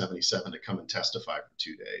 1977 to come and testify for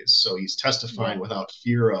 2 days. So he's testifying without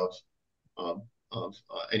fear of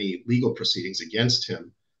any legal proceedings against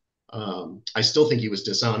him. I still think he was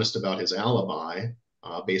dishonest about his alibi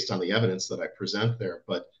based on the evidence that I present there,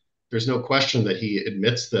 but there's no question that he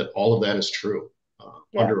admits that all of that is true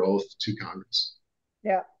under oath to Congress.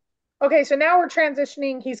 Yeah. Okay, so now we're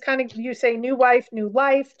transitioning. He's kind of, you say, new wife, new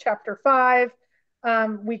life, chapter 5.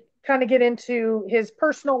 We kind of get into his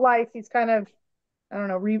personal life. He's kind of, I don't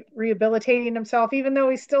know, rehabilitating himself, even though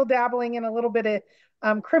he's still dabbling in a little bit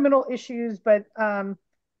of criminal issues. But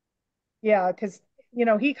yeah, because,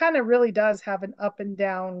 he kind of really does have an up and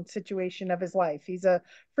down situation of his life. He's a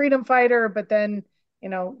freedom fighter, but then,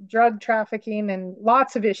 drug trafficking and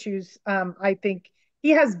lots of issues. I think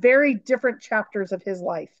he has very different chapters of his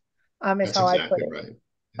life. Is That's how exactly I put it.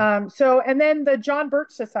 Right. Yeah. And then the John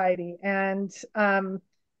Birch Society, and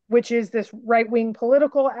which is this right-wing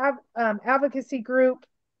political advocacy group.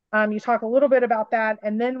 You talk a little bit about that,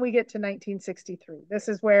 and then we get to 1963. This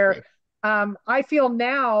is where I feel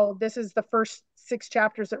now this is the first 6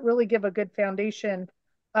 chapters that really give a good foundation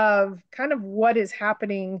of kind of what is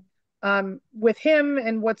happening with him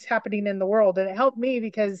and what's happening in the world. And it helped me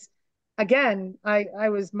because, again, I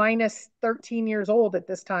was minus 13 years old at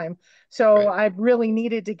this time. So I really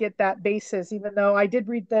needed to get that basis, even though I did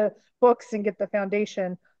read the books and get the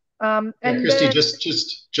foundation. And Christy, then,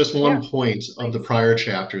 just one point of the prior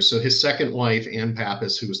chapter. So his second wife, Ann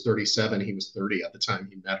Pappas, who was 37, he was 30 at the time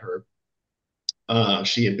he met her.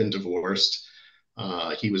 She had been divorced.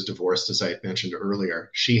 He was divorced, as I mentioned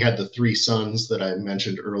earlier. She had the 3 sons that I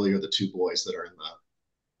mentioned earlier, the 2 boys that are in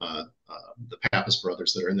the Pappas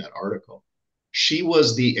brothers that are in that article. She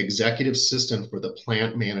was the executive assistant for the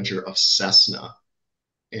plant manager of Cessna,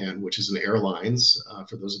 and which is an airlines.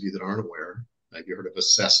 For those of you that aren't aware, have you heard of a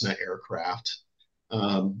Cessna aircraft?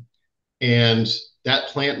 And that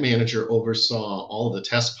plant manager oversaw all of the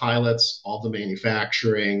test pilots, all the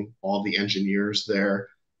manufacturing, all the engineers there.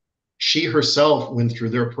 She herself went through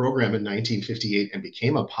their program in 1958 and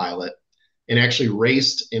became a pilot, and actually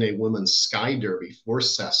raced in a women's sky derby for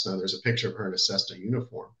Cessna. There's a picture of her in a Cessna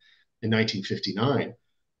uniform in 1959.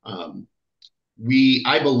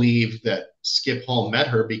 I believe that Skip Hall met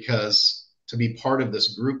her because to be part of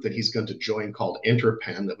this group that he's going to join called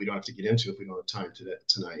Interpen, that we don't have to get into if we don't have time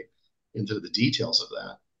tonight into the details of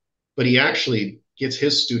that. But he actually gets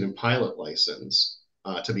his student pilot license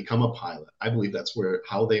to become a pilot. I believe that's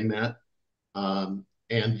how they met.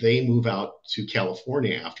 And they move out to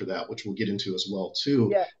California after that, which we'll get into as well too.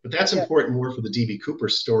 Yeah. But that's important more for the DB Cooper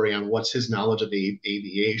story on what's his knowledge of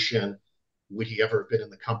aviation. Would he ever have been in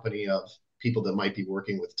the company of people that might be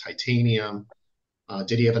working with titanium?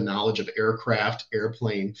 Did he have a knowledge of aircraft,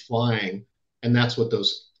 airplane, flying? And that's what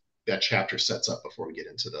that chapter sets up before we get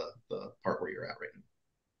into the part where you're at right now.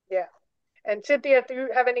 Yeah. And Cynthia, if you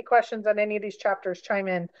have any questions on any of these chapters, chime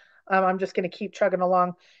in. I'm just going to keep chugging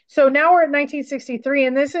along. So now we're at 1963,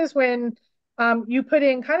 and this is when you put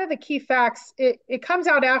in kind of the key facts. It comes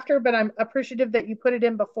out after, but I'm appreciative that you put it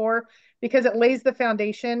in before because it lays the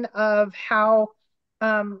foundation of how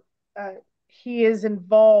he is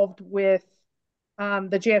involved with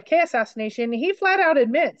the JFK assassination. He flat out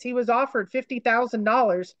admits he was offered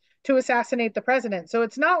 $50,000 to assassinate the president. So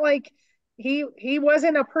it's not like he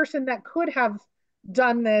wasn't a person that could have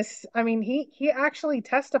done this. I mean, he actually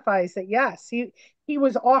testifies that yes, he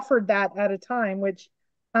was offered that at a time, which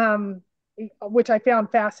I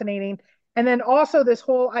found fascinating. And then also this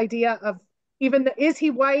whole idea of is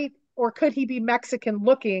he white or could he be Mexican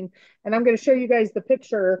looking? And I'm going to show you guys the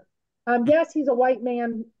picture. Yes, he's a white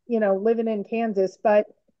man, living in Kansas, but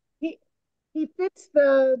he fits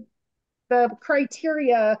the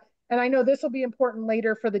criteria and I know this will be important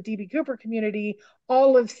later for the DB Cooper community,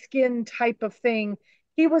 olive skin type of thing.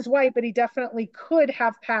 He was white, but he definitely could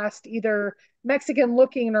have passed either Mexican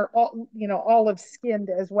looking or olive skinned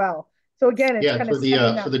as well. So again, it's Yeah, kind of setting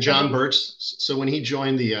for that the John foundation. Birch. So when he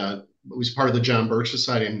joined was part of the John Birch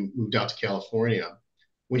Society and moved out to California.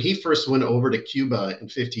 When he first went over to Cuba in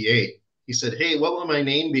 '58, he said, "Hey, what will my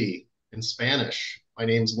name be in Spanish? My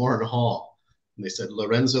name's Loren Hall." And they said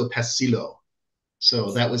Lorenzo Pesilo.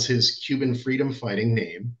 So that was his Cuban freedom fighting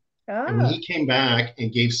name. And when Ah, he came back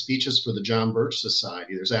and gave speeches for the John Birch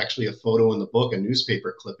Society, there's actually a photo in the book, a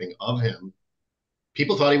newspaper clipping of him.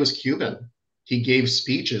 People thought he was Cuban. He gave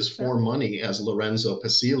speeches for money as Lorenzo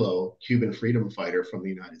Pesilo, Cuban freedom fighter from the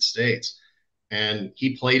United States. And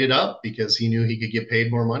he played it up because he knew he could get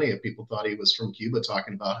paid more money if people thought he was from Cuba,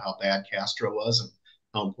 talking about how bad Castro was and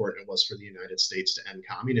how important it was for the United States to end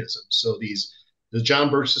communism. So the John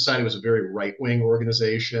Birch Society was a very right-wing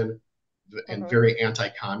organization and very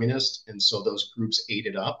anti-communist. And so those groups ate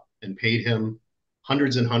it up and paid him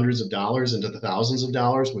hundreds and hundreds of dollars into the thousands of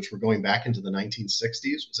dollars, which were going back into the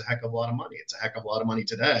 1960s, was a heck of a lot of money. It's a heck of a lot of money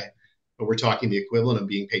today, but we're talking the equivalent of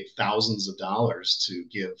being paid thousands of dollars to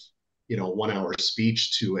give, 1 hour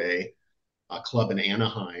speech to a club in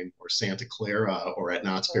Anaheim or Santa Clara or at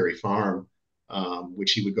Knott's Berry Farm,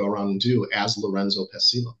 which he would go around and do as Lorenzo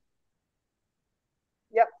Pesilo.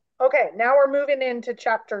 yep. Okay, now we're moving into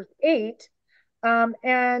chapter 8.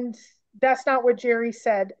 And that's not what Jerry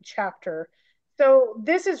said chapter. So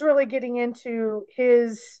this is really getting into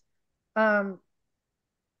his um,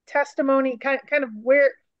 testimony, kind of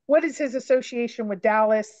what is his association with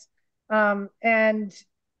Dallas, and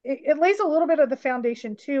it lays a little bit of the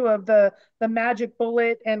foundation too of the magic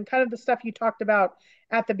bullet and kind of the stuff you talked about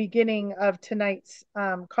at the beginning of tonight's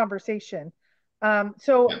conversation.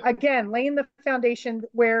 So Yeah. again, laying the foundation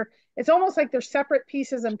where it's almost like they're separate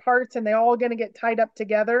pieces and parts, and they all going to get tied up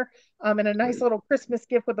together in a nice little Christmas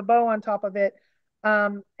gift with a bow on top of it.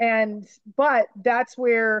 But that's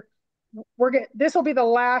where this will be the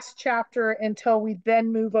last chapter until we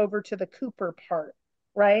then move over to the Cooper part,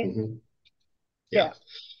 right? Mm-hmm. Yeah. Yeah.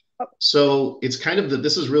 Oh, So it's kind of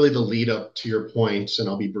this is really the lead up to your point, and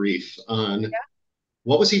I'll be brief on yeah.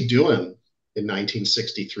 what was he doing in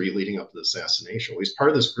 1963 leading up to the assassination. Well, he's part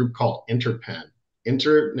of this group called Interpen,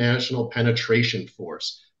 International Penetration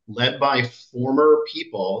Force, led by former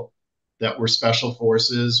people that were special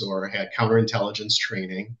forces or had counterintelligence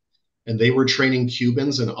training. And they were training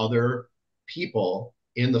Cubans and other people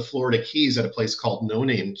in the Florida Keys at a place called No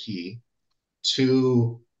Name Key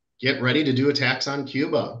to get ready to do attacks on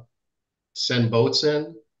Cuba, send boats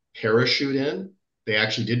in, parachute in. They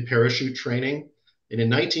actually did parachute training. And in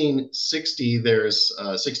 1960,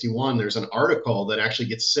 61, there's an article that actually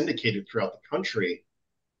gets syndicated throughout the country.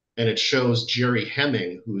 And it shows Jerry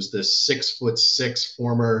Hemming, who's this 6'6"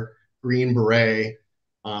 former Green Beret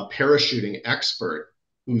parachuting expert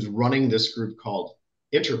who's running this group called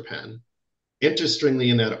Interpen.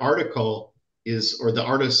 Interestingly, in that article or the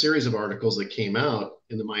art of series of articles that came out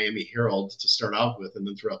in the Miami Herald to start out with and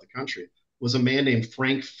then throughout the country, was a man named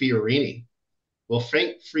Frank Fiorini. Well,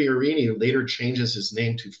 Frank Fiorini later changes his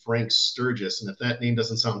name to Frank Sturgis. And if that name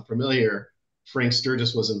doesn't sound familiar, Frank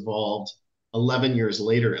Sturgis was involved 11 years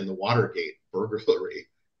later in the Watergate burglary.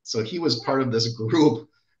 So he was part of this group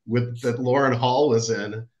that Loren Hall was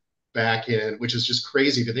in back in, which is just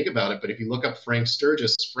crazy to think about it. But if you look up Frank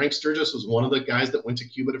Sturgis was one of the guys that went to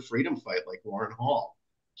Cuba to freedom fight, like Loren Hall.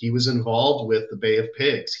 He was involved with the Bay of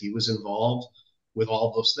Pigs. He was involved with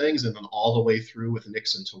all those things, and then all the way through with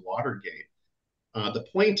Nixon to Watergate. The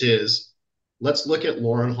point is, let's look at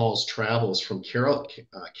Loren Hall's travels from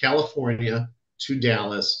California to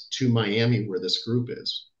Dallas to Miami, where this group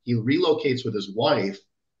is. He relocates with his wife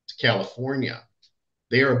to California.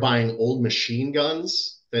 They are buying old machine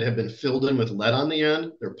guns that have been filled in with lead on the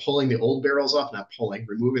end. They're pulling the old barrels off, not pulling,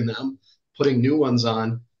 removing them, putting new ones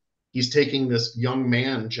on. He's taking this young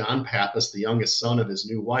man, John Pappas, the youngest son of his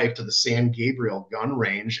new wife, to the San Gabriel gun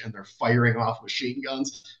range, and they're firing off machine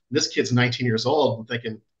guns. And this kid's 19 years old and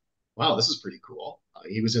thinking, wow, this is pretty cool.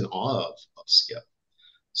 He was in awe of Skip.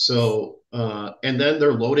 So, and then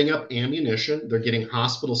they're loading up ammunition. They're getting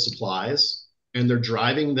hospital supplies, and they're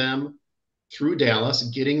driving them through Dallas,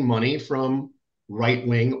 getting money from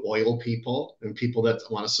right-wing oil people and people that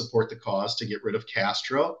want to support the cause to get rid of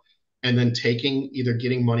Castro, and then either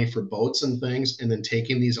getting money for boats and things, and then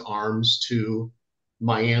taking these arms to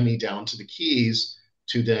Miami down to the Keys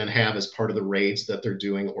to then have as part of the raids that they're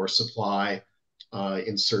doing or supply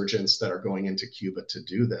insurgents that are going into Cuba to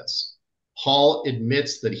do this. Hall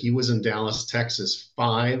admits that he was in Dallas, Texas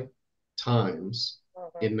 5 times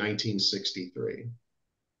in 1963.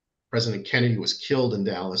 President Kennedy was killed in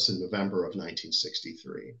Dallas in November of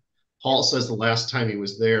 1963. Hall says the last time he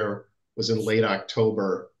was there was in late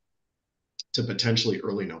October to potentially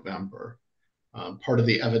early November. Part of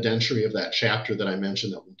the evidentiary of that chapter that I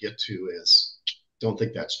mentioned that we'll get to is don't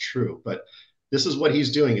think that's true, but this is what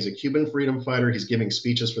he's doing. He's a Cuban freedom fighter. He's giving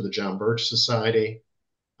speeches for the John Birch Society.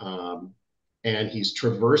 And he's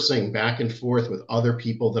traversing back and forth with other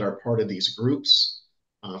people that are part of these groups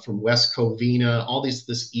from West Covina, all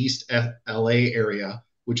this East LA area,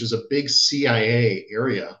 which is a big CIA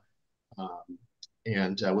area,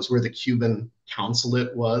 and was where the Cuban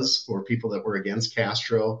consulate was for people that were against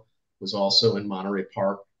Castro, was also in Monterey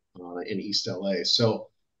Park in East LA. So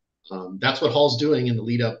that's what Hall's doing in the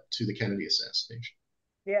lead up to the Kennedy assassination.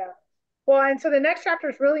 Yeah. Well, and so the next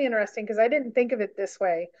chapter is really interesting because I didn't think of it this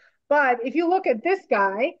way. But if you look at this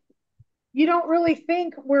guy, you don't really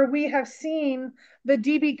think where we have seen the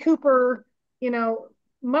DB Cooper,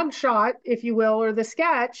 mugshot, if you will, or the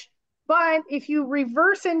sketch. But if you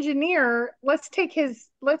reverse engineer, let's take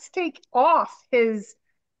off his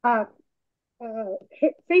uh,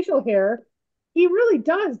 facial hair. He really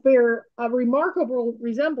does bear a remarkable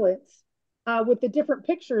resemblance with the different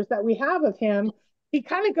pictures that we have of him. He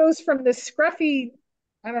kind of goes from this scruffy,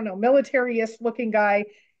 I don't know, militarist looking guy.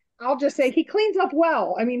 I'll just say he cleans up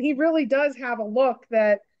well. I mean, he really does have a look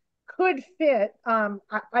that could fit.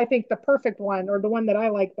 I think the perfect one, or the one that I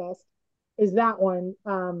like best, is that one.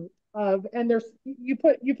 And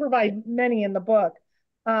you provide many in the book,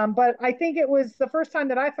 but I think it was the first time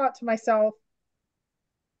that I thought to myself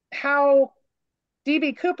how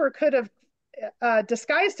DB Cooper could have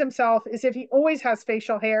disguised himself as if he always has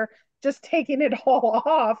facial hair, just taking it all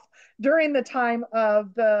off during the time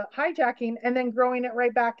of the hijacking and then growing it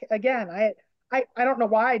right back again. I don't know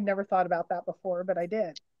why I'd never thought about that before, but I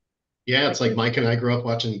did. Yeah, it's like Mike and I grew up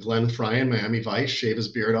watching Glenn Fry in Miami Vice shave his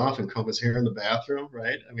beard off and comb his hair in the bathroom,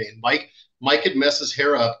 right? I mean, Mike could mess his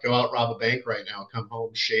hair up, go out, rob a bank right now, come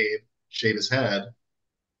home, shave his head,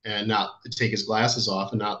 and not take his glasses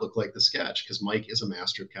off and not look like the sketch because Mike is a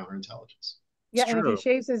master of counterintelligence. Yeah, It's and if he true.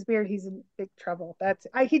 shaves his beard, he's in big trouble.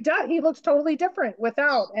 He does. He looks totally different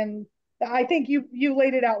without, and I think you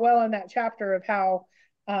laid it out well in that chapter of how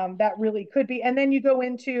that really could be. And then you go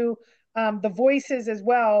into the voices as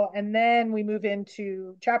well, and then we move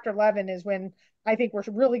into chapter 11 is when I think we're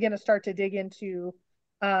really going to start to dig into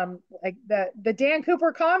like the Dan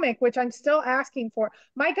Cooper comic, which I'm still asking for.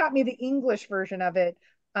 Mike got me the English version of it.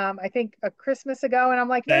 I think a Christmas ago, and I'm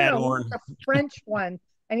like, no, Bad no, we one. need the French one.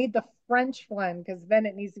 I need the French one because then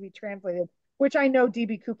it needs to be translated, which I know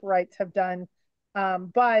DB Cooperites have done.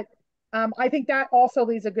 But I think that also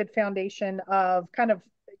leaves a good foundation of kind of,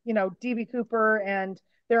 DB Cooper, and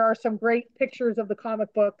there are some great pictures of the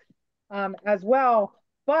comic book as well.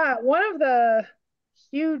 But one of the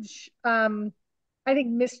huge, I think,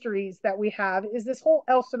 mysteries that we have is this whole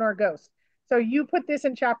Elsinore ghost. So you put this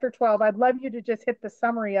in chapter 12. I'd love you to just hit the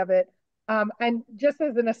summary of it. And just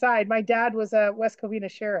as an aside, my dad was a West Covina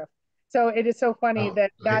sheriff. So it is so funny Oh,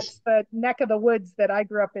 that nice. that's the neck of the woods that I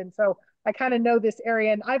grew up in. So I kind of know this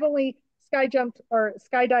area. And I've only sky jumped or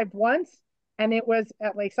skydived once, and it was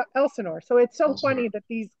at Lake Elsinore. So it's so funny Elsinore. that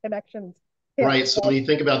these connections hit. Right. So when you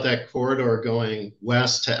think about that corridor going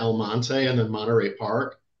west to El Monte and then Monterey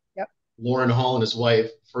Park, Yep. Loren Hall and his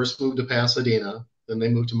wife first moved to Pasadena, then they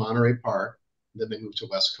moved to Monterey Park, then they moved to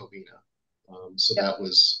West Covina. So Yep. that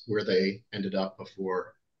was where they ended up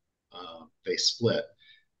before they split.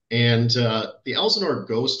 And the Elsinore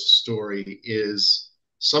ghost story is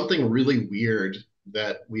something really weird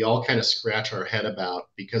that we all kind of scratch our head about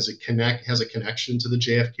because it has a connection to the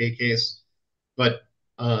JFK case. But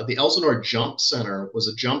the Elsinore Jump Center was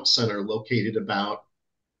a jump center located about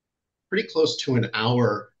pretty close to an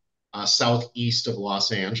hour southeast of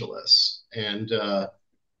Los Angeles. And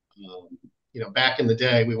back in the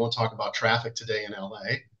day, we won't talk about traffic today in LA,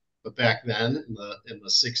 but back then in the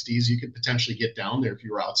 60s, you could potentially get down there if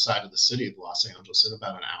you were outside of the city of Los Angeles in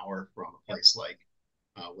about an hour from a place like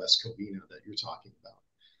West Covina that you're talking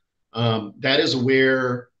about. That is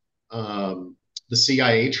where the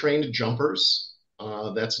CIA trained jumpers.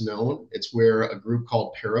 That's known. It's where a group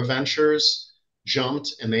called Paraventures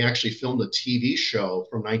jumped, and they actually filmed a TV show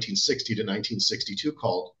from 1960 to 1962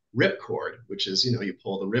 called Ripcord, which is, you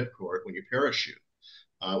pull the ripcord when you parachute.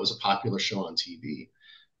 It was a popular show on TV.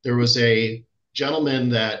 There was a gentleman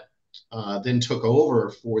that then took over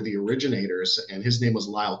for the originators, and his name was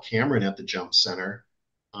Lyle Cameron at the Jump Center.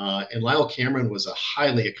 And Lyle Cameron was a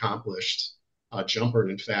highly accomplished jumper,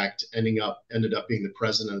 and in fact, ended up being the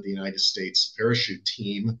president of the United States parachute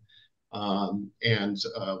team, and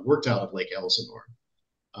worked out of Lake Elsinore.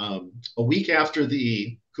 A week after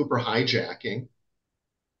the Cooper hijacking,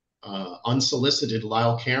 unsolicited,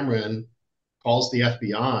 Lyle Cameron calls the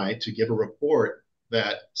FBI to give a report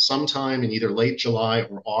that sometime in either late July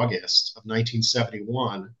or August of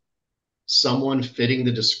 1971, someone fitting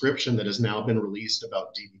the description that has now been released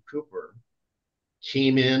about DB Cooper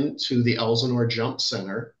came into the Elsinore Jump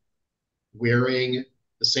Center wearing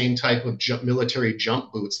the same type of military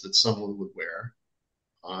jump boots that someone would wear,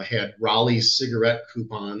 had Raleigh cigarette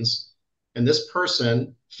coupons. And this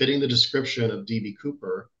person, fitting the description of DB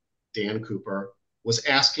Cooper, Dan Cooper, was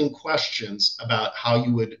asking questions about how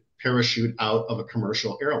you would parachute out of a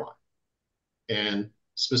commercial airline, and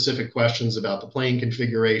specific questions about the plane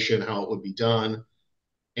configuration, how it would be done.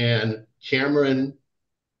 And Cameron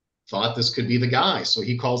thought this could be the guy. So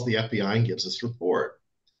he calls the FBI and gives this report.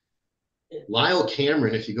 Lyle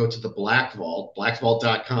Cameron, if you go to the Black Vault,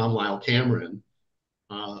 blackvault.com, Lyle Cameron,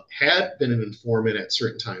 had been an informant at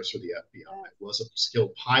certain times for the FBI, was a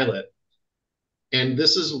skilled pilot. And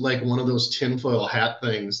this is like one of those tinfoil hat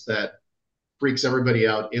things that freaks everybody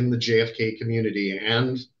out in the JFK community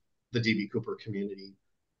and the DB Cooper community.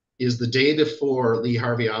 Is the day before Lee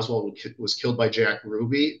Harvey Oswald was killed by Jack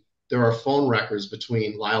Ruby, there are phone records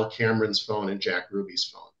between Lyle Cameron's phone and Jack Ruby's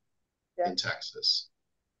phone in Texas.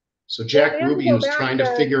 So Jack Ruby was trying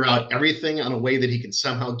to figure out everything on a way that he can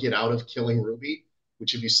somehow get out of killing Ruby,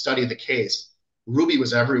 which if you study the case, Ruby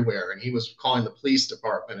was everywhere, and he was calling the police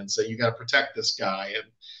department and saying, you got to protect this guy.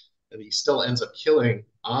 And he still ends up killing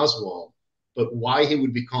Oswald. But why he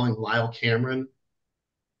would be calling Lyle Cameron,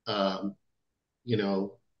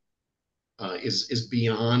 is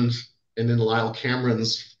beyond. And then Lyle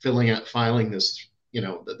Cameron's filing this,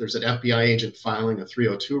 that there's an FBI agent filing a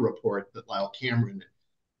 302 report that Lyle Cameron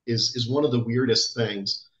is one of the weirdest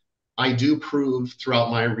things. I do prove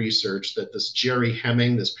throughout my research that this Jerry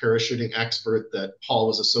Hemming, this parachuting expert that Paul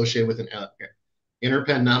was associated with in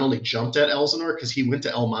Interpen, not only jumped at Elsinore because he went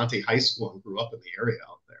to El Monte High School and grew up in the area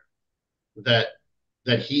out there,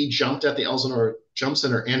 that he jumped at the Elsinore Jump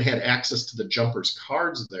Center and had access to the jumpers'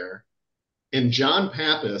 cards there. And John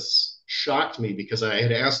Pappas shocked me because I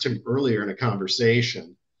had asked him earlier in a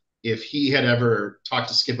conversation if he had ever talked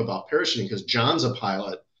to Skip about parachuting, because John's a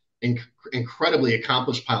pilot, incredibly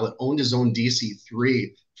accomplished pilot, owned his own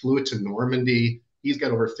DC-3, flew it to Normandy. He's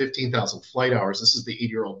got over 15,000 flight hours. This is the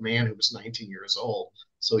 80-year-old man who was 19 years old.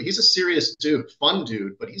 So he's a serious dude, fun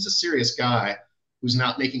dude, but he's a serious guy who's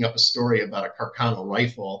not making up a story about a Carcano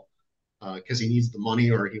rifle because he needs the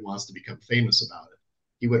money or he wants to become famous about it.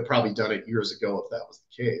 He would have probably done it years ago if that was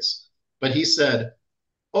the case. But he said,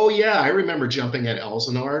 oh, yeah, I remember jumping at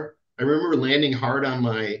Elsinore. I remember landing hard on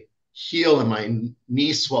my heel and my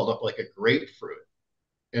knee swelled up like a grapefruit.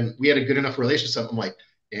 And we had a good enough relationship. I'm like,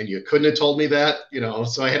 and you couldn't have told me that,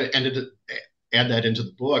 so I had to add that into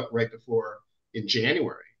the book right before in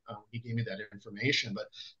January. He gave me that information. But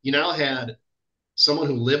you now had someone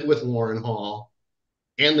who lived with Warren Hall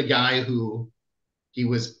and the guy who he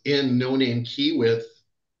was in No Name Key with,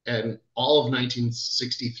 and all of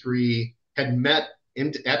 1963 had met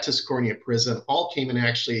at Tiscornia Prison. Hall came and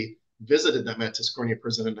actually visited them at Tiscornia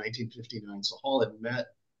Prison in 1959. So Hall had met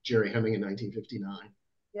Jerry Hemming in 1959.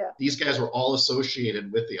 Yeah. These guys were all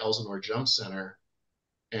associated with the Elsinore Jump Center,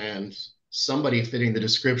 and somebody fitting the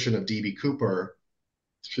description of DB Cooper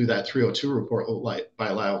through that 302 report by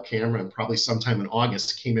Lyle Cameron, probably sometime in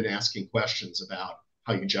August, came in asking questions about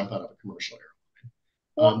how you jump out of a commercial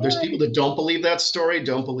airline. There's people that don't believe that story,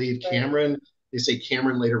 don't believe Cameron. They say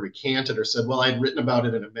Cameron later recanted or said, well, I'd written about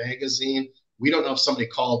it in a magazine. We don't know if somebody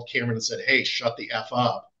called Cameron and said, hey, shut the F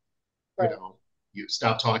up. Right. You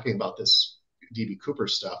stop talking about this DB Cooper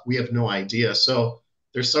stuff. We have no idea. So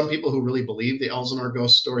there's some people who really believe the Elsinore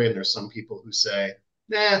ghost story, and there's some people who say,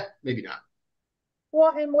 nah, maybe not.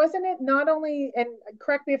 Well, and wasn't it not only, and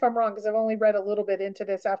correct me if I'm wrong, because I've only read a little bit into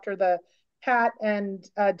this after the Pat and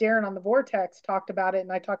Darren on the Vortex talked about it,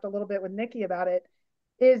 and I talked a little bit with Nikki about it,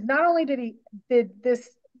 is not only did this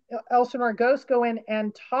Elsinore ghost go in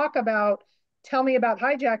and tell me about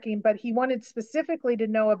hijacking, but he wanted specifically to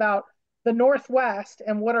know about the Northwest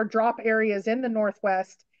and what are drop areas in the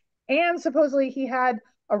Northwest. And supposedly he had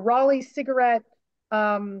a Raleigh cigarette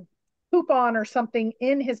coupon or something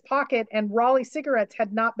in his pocket, and Raleigh cigarettes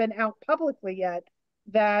had not been out publicly yet,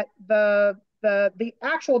 that the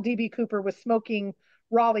actual DB Cooper was smoking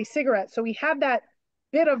Raleigh cigarettes. So he had that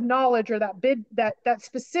bit of knowledge, or that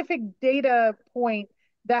specific data point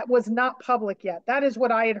that was not public yet. That is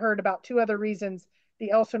what I had heard about two other reasons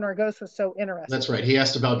the Elsinore ghost was so interesting. That's right. He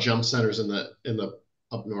asked about jump centers in the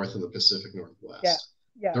up north in the Pacific Northwest.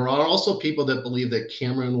 Yeah. There are also people that believe that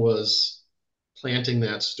Cameron was planting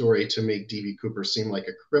that story to make DB Cooper seem like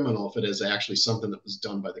a criminal if it is actually something that was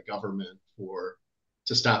done by the government for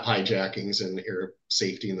to stop hijackings and air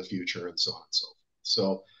safety in the future and so on and so forth.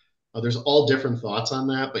 So there's all different thoughts on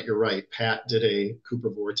that, but you're right. Pat did a Cooper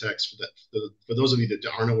Vortex for that. For those of you that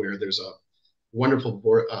aren't aware, there's a wonderful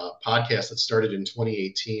podcast that started in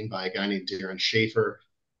 2018 by a guy named Darren Schaefer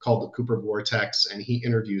called the Cooper Vortex, and he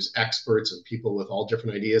interviews experts and people with all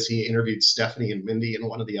different ideas. He interviewed Stephanie and Mindy in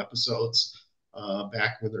one of the episodes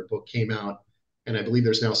back when their book came out. And I believe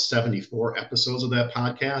there's now 74 episodes of that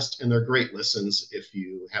podcast, and they're great listens if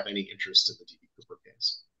you have any interest in the DB Cooper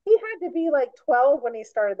case. He had to be like 12 when he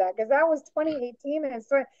started that, because that was 2018, and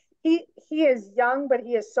so he is young, but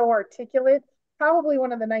he is so articulate. Probably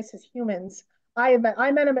one of the nicest humans I have met.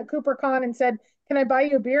 I met him at CooperCon and said, "Can I buy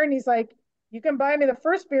you a beer?" And he's like, "You can buy me the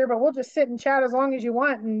first beer, but we'll just sit and chat as long as you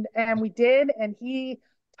want." And we did, and he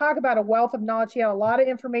talked about a wealth of knowledge. He had a lot of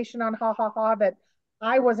information on ha ha ha that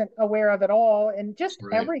I wasn't aware of at all, and just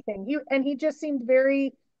Right. everything. He just seemed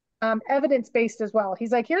very evidence based as well.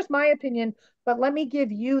 He's like, "Here's my opinion, but let me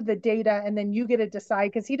give you the data, and then you get to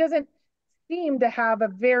decide." Because he doesn't seem to have a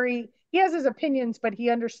very he has his opinions, but he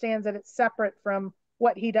understands that it's separate from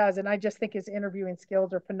what he does. And I just think his interviewing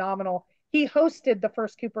skills are phenomenal. He hosted the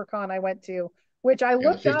first CooperCon I went to, which I Yeah, the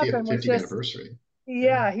looked up and was 50th just, anniversary.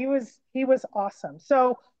 yeah, he was awesome.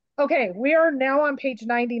 So, okay, we are now on page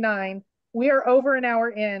 99. We are over an hour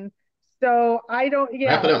in. So I don't, Wrap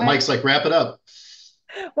yeah, it up. Mike's like, wrap it up.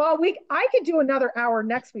 well, I could do another hour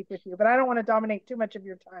next week with you, but I don't want to dominate too much of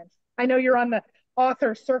your time. I know you're on the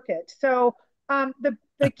author circuit. So the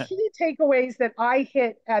key takeaways that I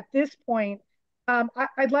hit at this point,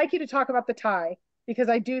 I'd like you to talk about the tie, because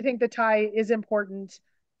I do think the tie is important.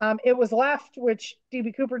 It was left, which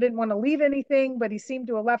DB Cooper didn't want to leave anything, but he seemed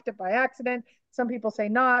to have left it by accident. Some people say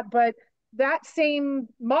not, but that same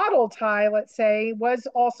model tie, let's say, was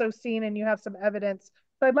also seen, and you have some evidence.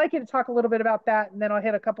 So I'd like you to talk a little bit about that, and then I'll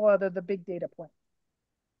hit a couple other the big data points.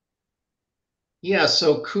 Yeah,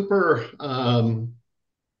 so Cooper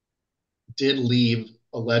did leave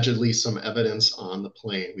allegedly some evidence on the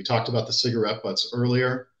plane. We talked about the cigarette butts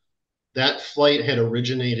earlier. That flight had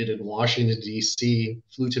originated in Washington, D.C.,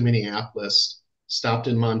 flew to Minneapolis, stopped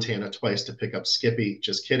in Montana twice to pick up Skippy,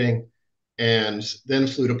 just kidding, and then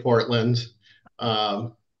flew to Portland,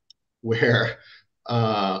 where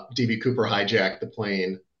DB Cooper hijacked the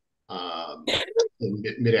plane in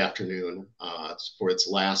mid-afternoon for its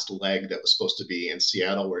last leg that was supposed to be in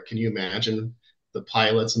Seattle, where can you imagine the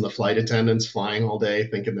pilots and the flight attendants flying all day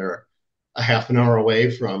thinking they're a half an hour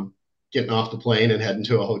away from getting off the plane and heading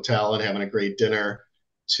to a hotel and having a great dinner,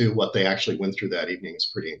 to what they actually went through that evening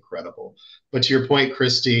is pretty incredible. But to your point,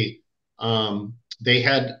 Christy, they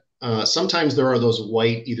had sometimes there are those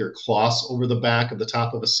white either cloths over the back of the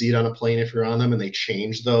top of a seat on a plane if you're on them, and they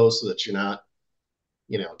change those so that you're not,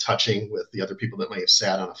 touching with the other people that may have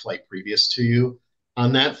sat on a flight previous to you.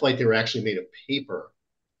 On that flight, they were actually made of paper,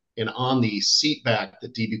 and on the seat back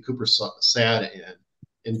that DB Cooper sat in,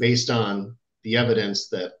 and based on the evidence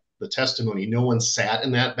that the testimony, no one sat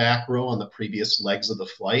in that back row on the previous legs of the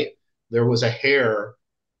flight. There was a hair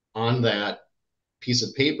on that piece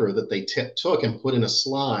of paper that they took and put in a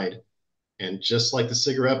slide. And just like the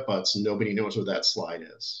cigarette butts, nobody knows where that slide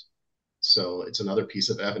is. So it's another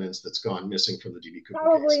piece of evidence that's gone missing from the DB Cooper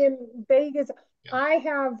Probably case. in Vegas. Yeah. I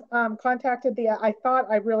have contacted I thought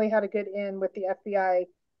I really had a good in with the FBI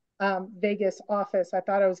Vegas office. I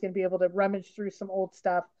thought I was going to be able to rummage through some old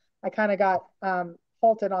stuff. I kind of got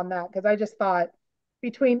halted on that, because I just thought,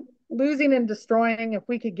 between losing and destroying, if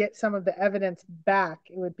we could get some of the evidence back,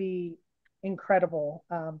 it would be incredible.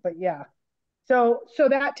 But yeah. So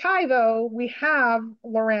that tie, though, we have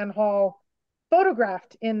Loran Hall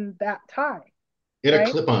photographed in that tie, It had a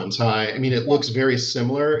right? clip-on tie. I mean, it Yeah. looks very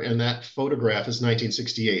similar, and that photograph is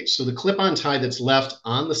 1968. So the clip-on tie that's left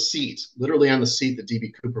on the seat, literally on the seat that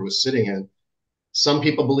DB Cooper was sitting in, some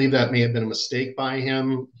people believe that may have been a mistake by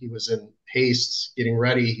him. He was in haste, getting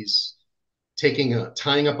ready. He's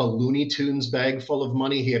tying up a Looney Tunes bag full of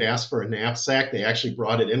money. He had asked for a knapsack. They actually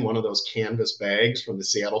brought it in one of those canvas bags from the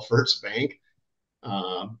Seattle First Bank.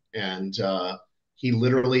 And he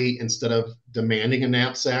literally, instead of demanding a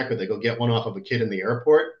knapsack or they go get one off of a kid in the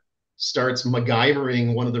airport, starts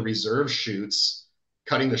MacGyvering one of the reserve chutes,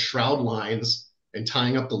 cutting the shroud lines and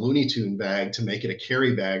tying up the Looney Tune bag to make it a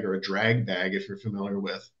carry bag or a drag bag, if you're familiar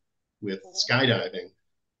with skydiving.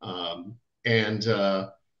 And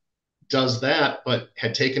does that, but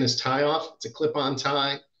had taken his tie off. It's a clip-on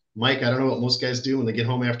tie. Mike, I don't know what most guys do when they get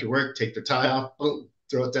home after work, take their tie off, boom,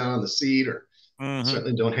 throw it down on the seat, or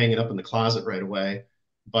certainly don't hang it up in the closet right away.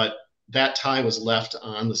 But that tie was left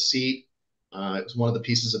on the seat. It was one of the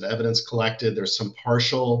pieces of evidence collected. There's some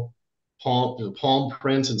partial palm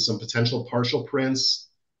prints and some potential partial prints.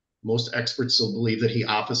 Most experts still believe that he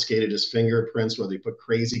obfuscated his fingerprints, whether he put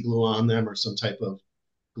crazy glue on them or some type of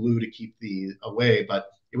glue to keep the away. But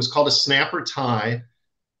it was called a snapper tie.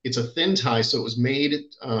 It's a thin tie, so it was made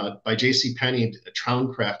by J.C. Penney,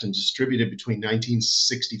 Trowncraft, and distributed between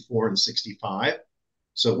 1964 and 65.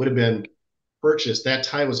 So it would have been purchased. That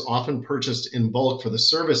tie was often purchased in bulk for the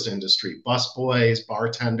service industry. Busboys,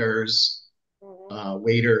 bartenders,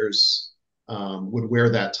 waiters would wear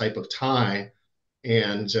that type of tie.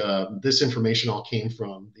 And this information all came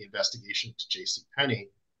from the investigation to J.C. Penney.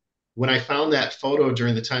 When I found that photo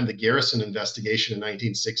during the time of the Garrison investigation in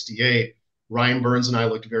 1968, Ryan Burns and I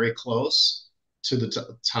looked very close to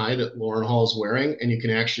the tie that Lauren Hall is wearing, and you can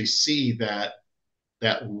actually see that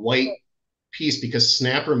white piece, because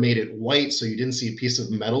Snapper made it white, so you didn't see a piece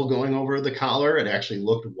of metal going over the collar. It actually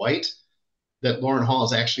looked white. That Lauren Hall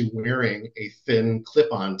is actually wearing a thin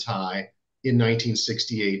clip-on tie in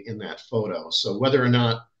 1968 in that photo. So whether or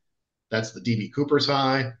not that's the DB Cooper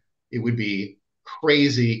tie, it would be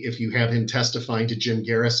crazy if you have him testifying to Jim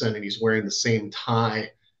Garrison and he's wearing the same tie,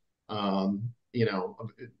 you know,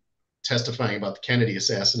 testifying about the Kennedy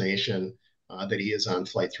assassination that he is on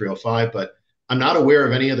Flight 305. But I'm not aware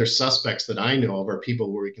of any other suspects that I know of or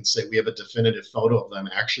people where we can say we have a definitive photo of them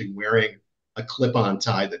actually wearing a clip-on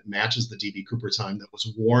tie that matches the DB Cooper tie that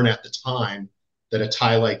was worn at the time that a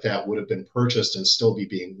tie like that would have been purchased and still be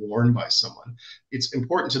being worn by someone. It's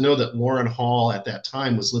important to know that Lauren Hall at that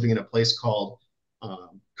time was living in a place called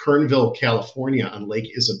Kernville, California on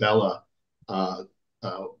Lake Isabella,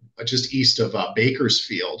 just east of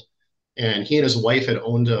Bakersfield. And he and his wife had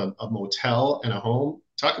owned a motel and a home.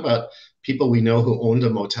 Talk about people we know who owned a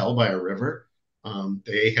motel by a river.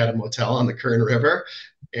 They had a motel on the Kern River,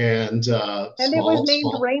 and it was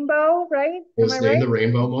named Rainbow, right? It was named the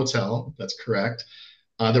Rainbow Motel. That's correct.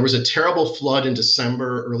 There was a terrible flood in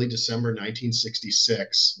early December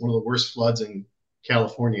 1966, one of the worst floods in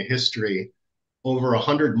California history. Over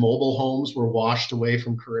 100 mobile homes were washed away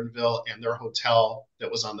from Kernville, and their hotel that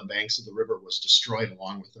was on the banks of the river was destroyed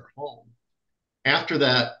along with their home. After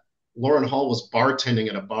that, Lauren Hall was bartending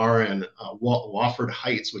at a bar in Wofford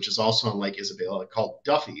Heights, which is also on Lake Isabella, called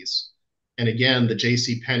Duffy's. And again, the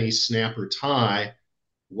J.C. Penney snapper tie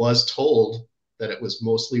was told that it was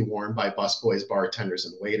mostly worn by busboys, bartenders,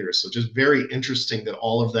 and waiters. So just very interesting that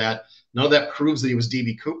all of that, none of that proves that he was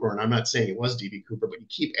DB Cooper. And I'm not saying he was DB Cooper, but you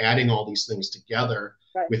keep adding all these things together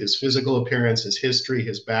with his physical appearance, his history,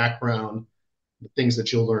 his background, the things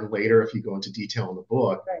that you'll learn later if you go into detail in the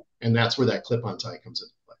book. And that's where that clip-on tie comes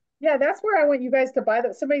into play. Yeah, that's where I want you guys to buy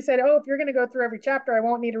that. Somebody said, oh, if you're going to go through every chapter, I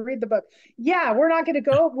won't need to read the book. Yeah, we're not going to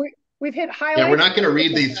go. We've hit highlights. Yeah, we're not going to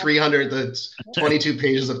read the 22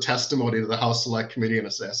 pages of testimony to the House Select Committee on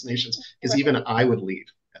Assassinations, because even I would leave.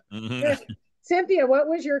 Cynthia, what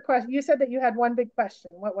was your question? You said that you had one big question.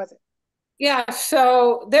 What was it? Yeah,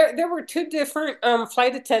 so there were two different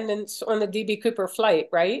flight attendants on the DB Cooper flight,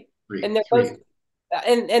 right? And they're both,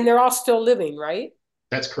 and they're all still living, right?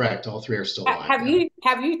 That's correct. All three are still alive.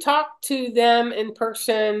 Have you talked to them in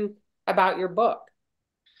person about your book?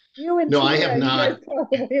 No, I have not.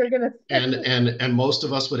 And most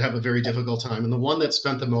of us would have a very difficult time. And the one that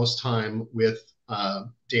spent the most time with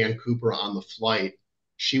Dan Cooper on the flight,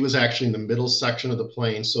 she was actually in the middle section of the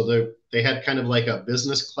plane. So they had kind of like a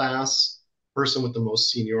business class person with the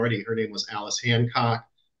most seniority. Her name was Alice Hancock.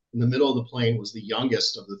 In the middle of the plane was the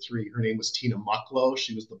youngest of the three. Her name was Tina Mucklow.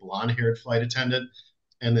 She was the blonde-haired flight attendant.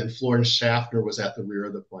 And then Florence Schaffner was at the rear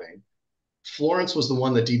of the plane. Florence was the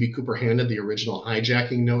one that DB Cooper handed the original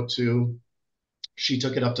hijacking note to. She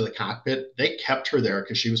took it up to the cockpit. They kept her there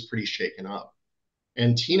because she was pretty shaken up.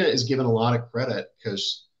 And Tina is given a lot of credit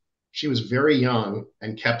because she was very young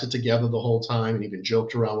and kept it together the whole time and even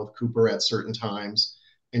joked around with Cooper at certain times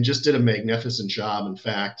and just did a magnificent job. In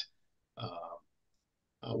fact,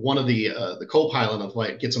 one of the co-pilot of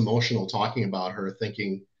flight gets emotional talking about her,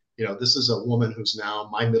 thinking, you know, this is a woman who's now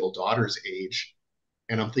my middle daughter's age.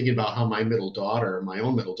 And I'm thinking about how my own middle daughter,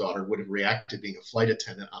 would have reacted being a flight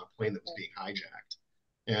attendant on a plane that was being hijacked.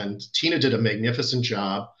 And Tina did a magnificent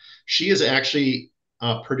job. She is actually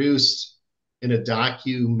produced in a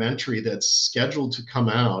documentary that's scheduled to come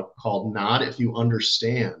out called Nod If You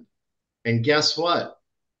Understand. And guess what?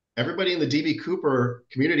 Everybody in the DB Cooper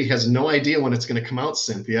community has no idea when it's going to come out,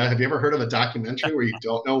 Cynthia. Have you ever heard of a documentary where you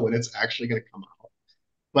don't know when it's actually going to come out?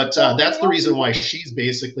 But that's the reason why she's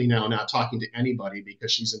basically now not talking to anybody,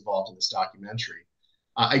 because she's involved in this documentary.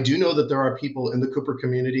 I do know that there are people in the Cooper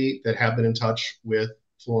community that have been in touch with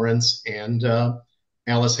Florence and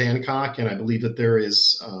Alice Hancock, and I believe that there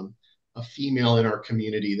is a female in our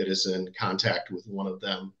community that is in contact with one of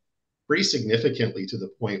them pretty significantly to the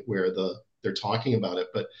point where they're talking about it.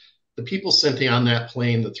 But the people, Cynthia, on that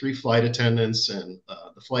plane, the three flight attendants and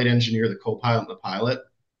the flight engineer, the co-pilot, and the pilot,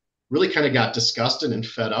 really kind of got disgusted and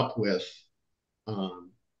fed up with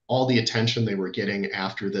all the attention they were getting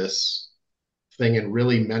after this thing. And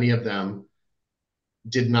really, many of them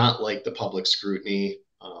did not like the public scrutiny.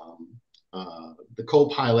 The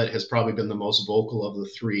co-pilot has probably been the most vocal of the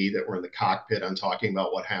three that were in the cockpit on talking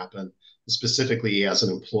about what happened, specifically as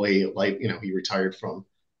an employee. Like, he retired from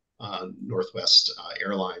Northwest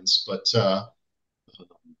Airlines, but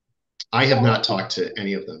I have not talked to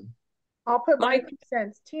any of them. I'll put my 2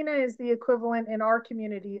 cents. Tina is the equivalent in our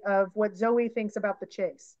community of what Zoe thinks about the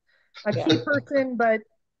chase. A key person, but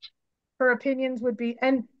her opinions would be,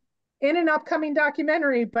 and in an upcoming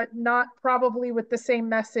documentary, but not probably with the same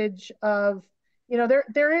message of,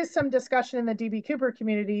 there is some discussion in the DB Cooper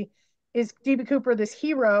community. Is DB Cooper this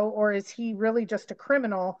hero, or is he really just a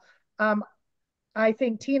criminal? I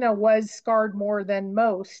think Tina was scarred more than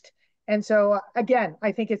most. And so, again,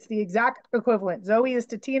 I think it's the exact equivalent. Zoe is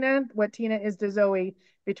to Tina what Tina is to Zoe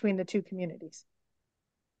between the two communities.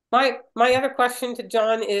 My other question to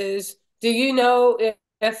Jon is, do you know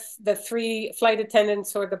if the three flight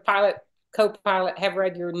attendants or the pilot, co-pilot have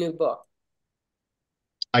read your new book?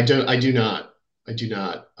 I do not.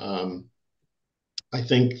 I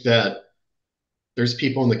think that there's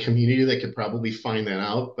people in the community that could probably find that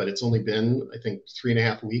out, but it's only been, I think,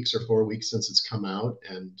 3.5 weeks or 4 weeks since it's come out.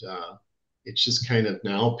 And it's just kind of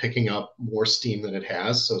now picking up more steam than it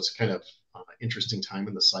has. So it's kind of interesting time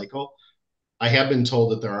in the cycle. I have been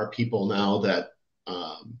told that there are people now that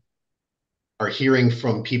are hearing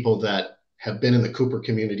from people that have been in the Cooper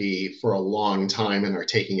community for a long time and are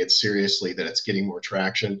taking it seriously, that it's getting more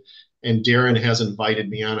traction. And Darren has invited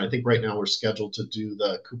me on. I think right now we're scheduled to do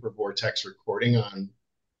the Cooper Vortex recording on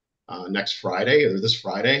next Friday or this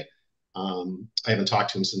Friday. I haven't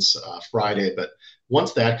talked to him since Friday, but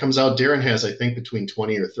once that comes out, Darren has, I think, between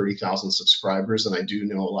 20 or 30,000 subscribers. And I do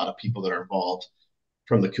know a lot of people that are involved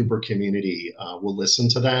from the Cooper community will listen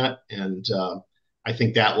to that. And I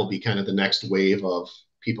think that will be kind of the next wave of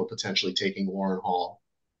people potentially taking Warren Hall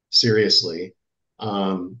seriously.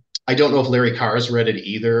 I don't know if Larry Carr's read it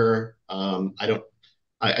either.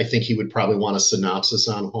 I think he would probably want a synopsis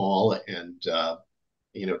on Hall and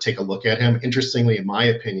take a look at him. Interestingly, in my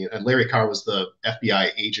opinion, and Larry Carr was the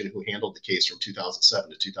FBI agent who handled the case from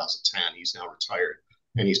 2007 to 2010. He's now retired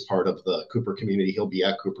and he's part of the Cooper community. He'll be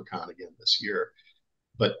at CooperCon again this year.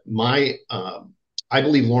 But I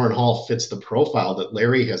believe Warren Hall fits the profile that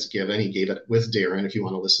Larry has given. He gave it with Darren, if you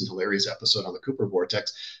want to listen to Larry's episode on the Cooper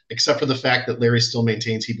Vortex, except for the fact that Larry still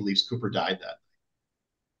maintains he believes Cooper died that night.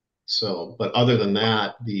 So, but other than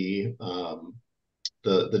that, the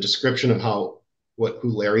description of who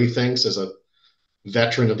Larry thinks as a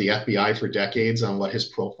veteran of the FBI for decades on what his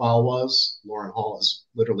profile was, Warren Hall is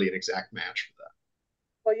literally an exact match for that.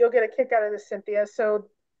 Well, you'll get a kick out of this, Cynthia. So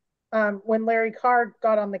when Larry Carr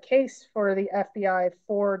got on the case for the FBI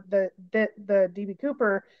for the DB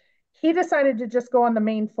Cooper, he decided to just go on the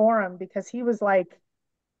main forum because he was like,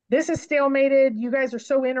 this is stalemated. You guys are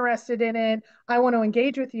so interested in it. I want to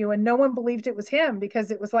engage with you. And no one believed it was him because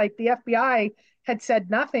it was like the FBI had said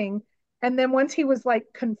nothing. And then once he was like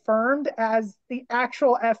confirmed as the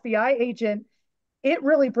actual FBI agent, it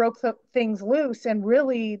really broke things loose. And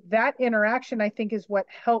really that interaction, I think, is what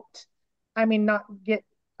helped, not get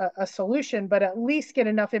a solution, but at least get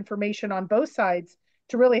enough information on both sides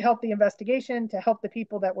to really help the investigation, to help the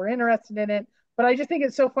people that were interested in it. But I just think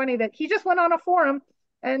it's so funny that he just went on a forum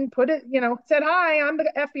and put it, said, hi, I'm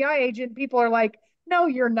the FBI agent. People are like, no,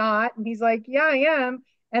 you're not. And he's like, yeah, I am.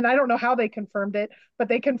 And I don't know how they confirmed it, but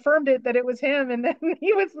they confirmed it that it was him. And then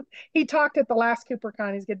he talked at the last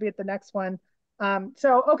CooperCon. He's going to be at the next one.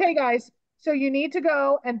 Okay, guys. So you need to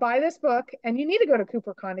go and buy this book and you need to go to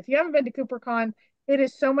CooperCon. If you haven't been to CooperCon, it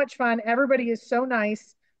is so much fun. Everybody is so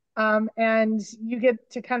nice. And you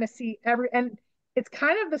get to kind of see and it's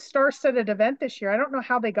kind of the star-studded event this year. I don't know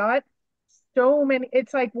how they got so many.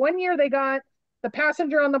 It's like one year they got the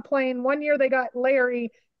passenger on the plane. One year they got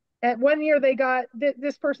Larry. And one year they got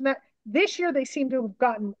this person. That this year they seem to have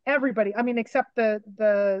gotten everybody. Except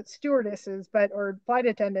the stewardesses, or flight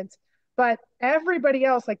attendants. But everybody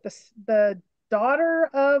else, like the daughter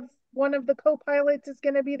of one of the co-pilots is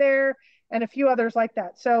going to be there, and a few others like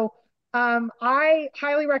that. So I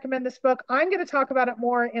highly recommend this book. I'm going to talk about it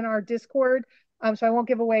more in our Discord, so I won't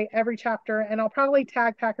give away every chapter, and I'll probably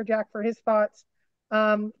tag Packer Jack for his thoughts.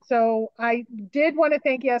 So I did want to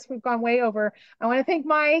thank, yes, we've gone way over. I want to thank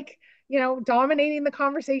Mike, dominating the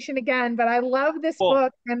conversation again, but I love this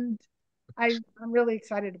book, and I'm really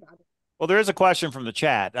excited about it. Well, there is a question from the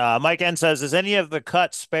chat. Mike N says, is any of the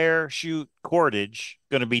cut, spare, shoot cordage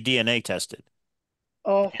going to be DNA tested?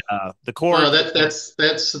 Oh, The cord.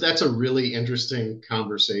 That's a really interesting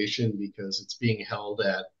conversation because it's being held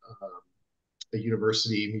at a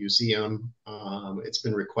university museum. It's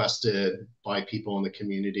been requested by people in the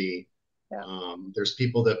community. yeah. There's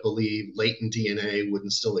people that believe latent DNA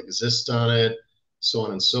wouldn't still exist on it, so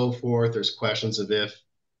on and so forth. There's questions of if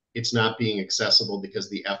it's not being accessible because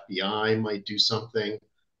the FBI might do something.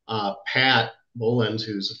 Pat Boland,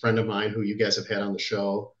 who's a friend of mine who you guys have had on the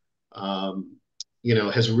show,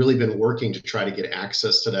 has really been working to try to get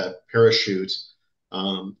access to that parachute.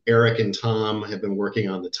 Eric and Tom have been working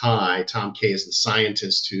on the tie. Tom Kay is the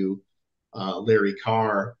scientist who Larry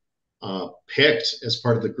Carr picked as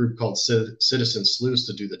part of the group called Citizen Sleuths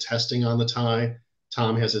to do the testing on the tie.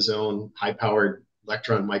 Tom has his own high-powered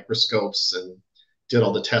electron microscopes and did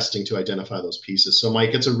all the testing to identify those pieces. So,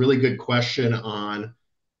 Mike, it's a really good question on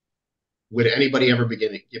would anybody ever be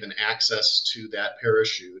given access to that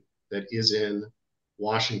parachute that is in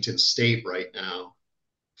Washington State right now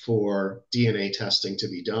for DNA testing to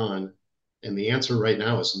be done? And the answer right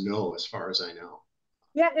now is no, as far as I know.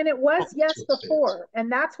 Yeah, and it was yes before. And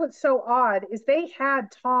that's what's so odd is they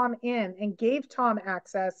had Tom in and gave Tom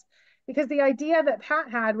access because the idea that Pat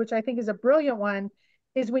had, which I think is a brilliant one,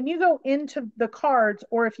 is when you go into the cards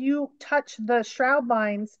or if you touch the shroud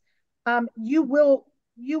lines, you will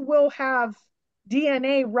have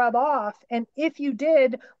DNA rub off. And if you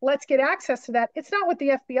did, let's get access to that. It's not with the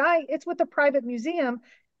FBI, it's with the private museum.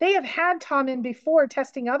 They have had Tom in before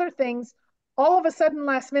testing other things. All of a sudden,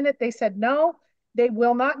 last minute, they said no, they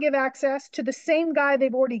will not give access to the same guy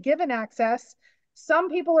they've already given access. Some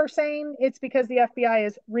people are saying it's because the FBI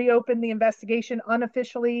has reopened the investigation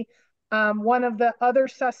unofficially. One of the other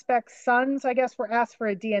suspects' sons, I guess, were asked for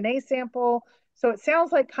a DNA sample. So it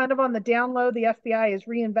sounds like kind of on the down low, the FBI is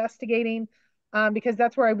reinvestigating because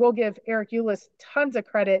that's where I will give Eric Eulis tons of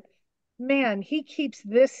credit. Man, he keeps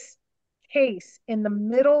this case in the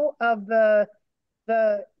middle of the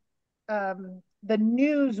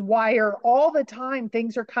news wire all the time.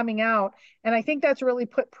 Things are coming out, and I think that's really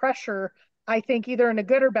put pressure. I think either in a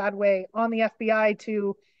good or bad way on the FBI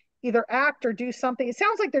to either act or do something. It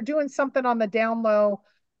sounds like they're doing something on the down low,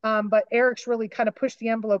 but Eric's really kind of pushed the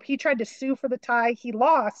envelope. He tried to sue for the tie. He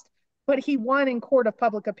lost, but he won in court of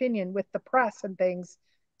public opinion with the press and things.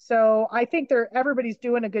 So I think everybody's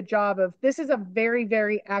doing a good job of this is a very,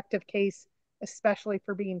 very active case, especially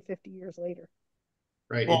for being 50 years later.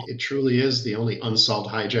 Right. It truly is the only unsolved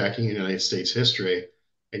hijacking in United States history.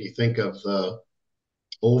 And you think of the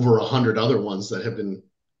over 100 other ones that have been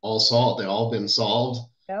all solved. They've all been solved.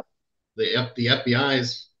 Yep. The FBI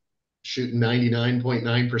is shooting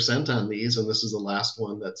 99.9% on these, and this is the last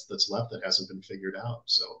one that's left that hasn't been figured out.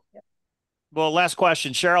 So, yep. Well, last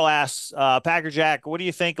question. Cheryl asks, Packer Jack, what do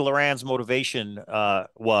you think Loran's motivation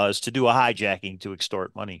was to do a hijacking to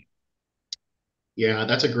extort money? Yeah,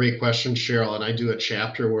 that's a great question, Cheryl. And I do a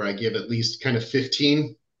chapter where I give at least kind of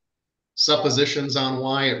 15 suppositions on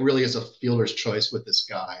why it really is a fielder's choice with this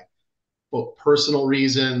guy. But personal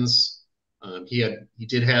reasons, he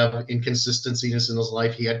did have inconsistencies in his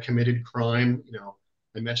life. He had committed crime.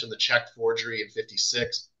 I mentioned the check forgery in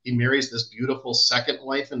 56. He marries this beautiful second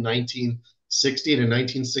wife in 1960. And in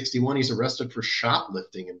 1961, he's arrested for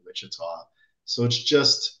shoplifting in Wichita. So it's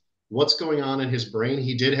just what's going on in his brain.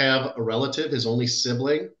 He did have a relative, his only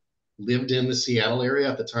sibling, lived in the Seattle area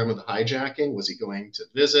at the time of the hijacking. Was he going to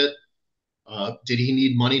visit? Did he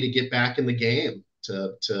need money to get back in the game,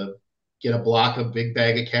 to get a block of big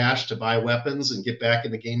bag of cash to buy weapons and get back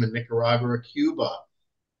in the game in Nicaragua or Cuba?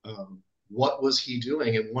 What was he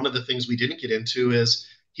doing? And one of the things we didn't get into is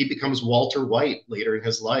he becomes Walter White later in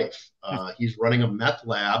his life. He's running a meth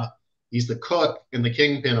lab. He's the cook and the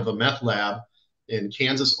kingpin of a meth lab in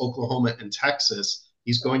Kansas, Oklahoma, and Texas.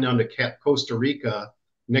 He's going down to Costa Rica,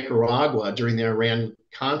 Nicaragua during the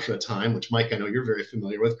Iran-Contra time, which, Mike, I know you're very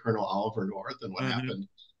familiar with, Colonel Oliver North and what happened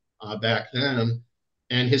back then.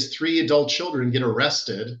 And his 3 adult children get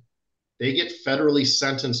arrested. They get federally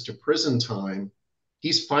sentenced to prison time.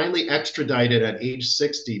 He's finally extradited at age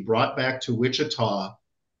 60, brought back to Wichita.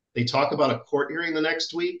 They talk about a court hearing the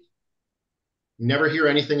next week. Never hear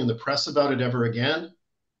anything in the press about it ever again.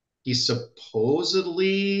 He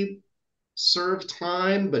supposedly served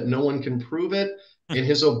time, but no one can prove it. In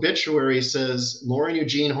his obituary says, Loran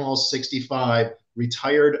Eugene Hall, 65,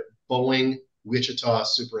 retired Boeing Wichita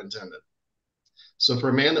superintendent. So for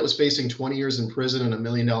a man that was facing 20 years in prison and $1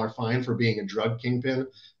 million fine for being a drug kingpin,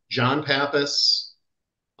 John Pappas,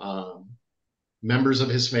 members of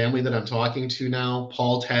his family that I'm talking to now,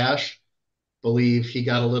 Paul Tash, believe he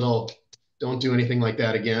got a little, don't do anything like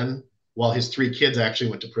that again, while his 3 kids actually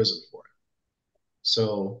went to prison for it.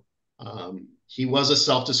 So he was a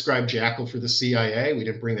self-described jackal for the CIA. We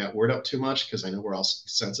didn't bring that word up too much because I know we're all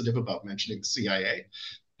sensitive about mentioning the CIA,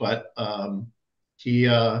 but he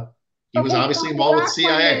was Okay, obviously the involved with the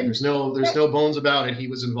last one CIA. then. There's no bones about it. He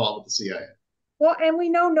was involved with the CIA. Well, and we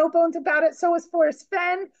know no bones about it. So is Forrest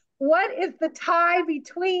Fenn. What is the tie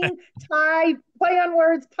between tie, play on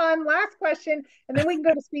words, pun? Last question, and then we can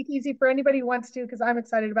go to Speakeasy for anybody who wants to, because I'm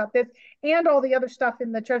excited about this and all the other stuff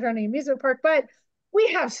in the Treasure Hunting Amusement Park. But we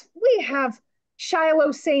have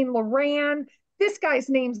Shiloh saying Loran. This guy's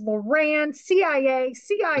name's Loran.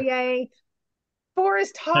 CIA.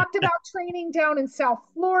 Forrest talked about training down in South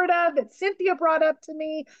Florida that Cynthia brought up to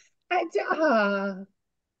me. I,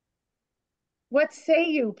 what say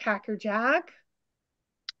you, Packer Jack?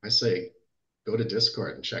 I say go to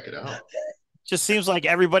Discord and check it out. Just seems like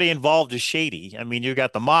everybody involved is shady. I mean, you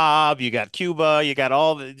got the mob, you got Cuba, you got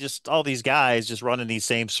all these guys just running these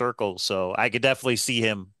same circles. So I could definitely see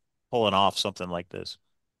him pulling off something like this.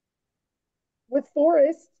 With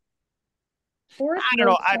Forrest I don't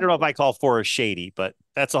know. knows I don't know if I something. call Forrest shady, but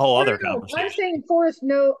that's a whole No, other no, no. I'm conversation. saying Forrest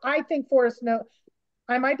no. I think Forrest no.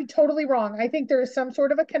 I might be totally wrong. I think there is some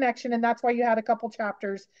sort of a connection, and that's why you had a couple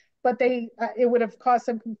chapters. But it would have caused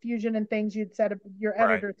some confusion and things you'd said your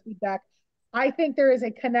Right. editor's feedback. I think there is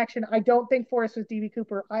a connection. I don't think Forrest was DB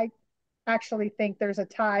Cooper. I actually think there's a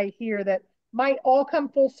tie here that might all come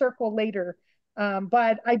full circle later.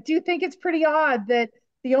 But I do think it's pretty odd that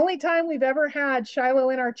the only time we've ever had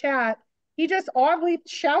Shiloh in our chat, he just oddly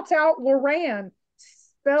shouts out Loran,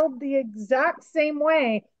 spelled the exact same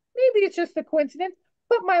way. Maybe it's just a coincidence.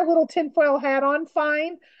 Put my little tinfoil hat on,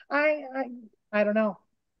 fine. I I don't know.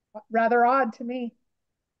 Rather odd to me.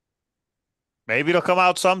 Maybe it'll come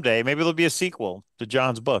out someday. Maybe there'll be a sequel to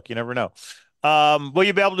John's book. You never know. Will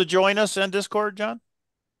you be able to join us on Discord, John?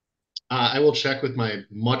 I will check with my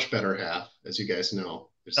much better half, as you guys know.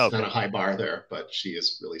 There's kind Okay. of high bar there, but she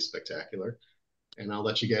is really spectacular. And I'll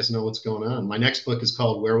let you guys know what's going on. My next book is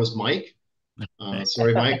called Where Was Mike?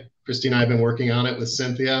 Sorry, Mike. Christy and I have been working on it with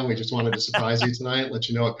Cynthia. We just wanted to surprise you tonight, let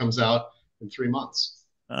you know it comes out in 3 months.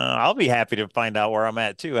 I'll be happy to find out where I'm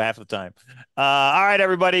at too, half the time. All right,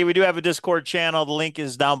 everybody. We do have a Discord channel. The link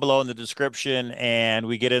is down below in the description, and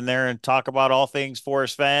we get in there and talk about all things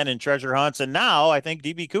Forrest Fenn and treasure hunts. And now I think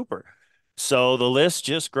DB Cooper. So the list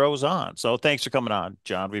just grows on. So thanks for coming on,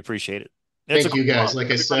 John. We appreciate it. It's a Thank cool you guys. book. Like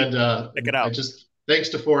I Everybody said, check it I out. just thanks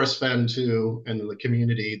to Forrest Fenn too and the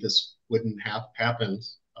community. This wouldn't have happened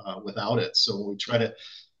without it. So when we try to,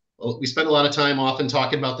 well, we spend a lot of time often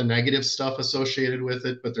talking about the negative stuff associated with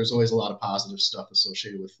it, but there's always a lot of positive stuff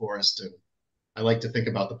associated with Forrest. And I like to think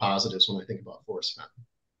about the positives when I think about Forrest Fenn.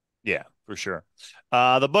 Yeah, for sure.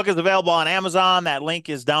 The book is available on Amazon. That link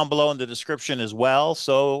is down below in the description as well.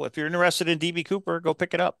 So if you're interested in DB Cooper, go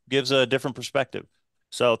pick it up. Gives a different perspective.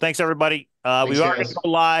 So thanks, everybody. We Thanks, are going to guys. go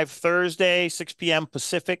live Thursday, 6 p.m.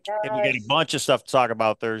 Pacific, and we got a Yes. bunch of stuff to talk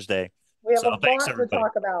about Thursday. We have So a thanks, lot to everybody.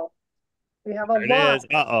 talk about. We have a There it lot. is.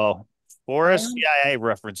 Uh-oh. I Forest know. CIA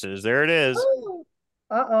references. There it is.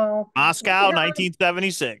 Uh-oh. We Moscow, have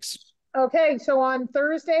 1976. Okay, so on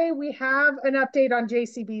Thursday, we have an update on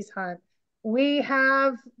JCB's hunt. We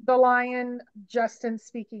have the lion, Justin,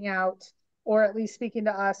 speaking out, or at least speaking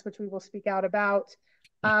to us, which we will speak out about.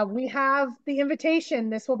 We have the invitation.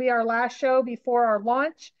 This will be our last show before our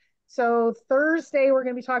launch. So Thursday, we're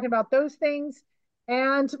going to be talking about those things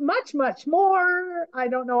and much, much more. I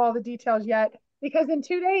don't know all the details yet because in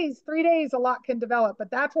 2 days, 3 days, a lot can develop,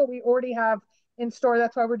 but that's what we already have in store.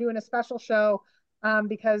 That's why we're doing a special show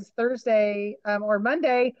because Thursday or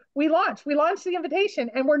Monday we launched the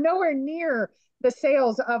invitation, and we're nowhere near the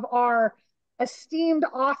sales of our esteemed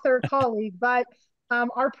author colleague. But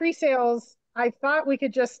our pre-sales, I thought we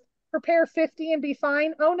could just prepare 50 and be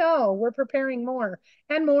fine. Oh no, we're preparing more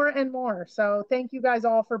and more and more. So thank you guys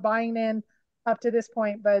all for buying in up to this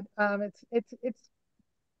point. But it's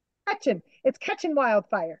catching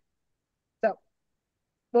wildfire. So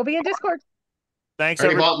we'll be in Discord. Thanks, I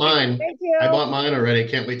already bought everybody. mine. Thank I you. bought mine already.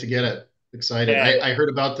 Can't wait to get it. Excited. Yeah. I heard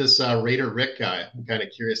about this Raider Rick guy. I'm kind of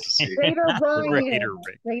curious to see. Raider Raider Ryan.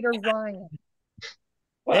 Rick. Raider Ryan.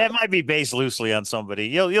 It might be based loosely on somebody.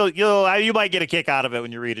 You might get a kick out of it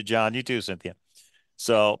when you read it, John. You too, Cynthia.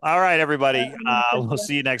 So, all right, everybody. I know, We'll Cynthia.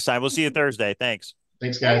 see you next time. We'll see you Thursday. Thanks.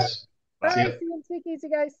 Thanks, Okay. guys. Bye. See Bye. ya. See you in Speakeasy,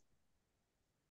 guys.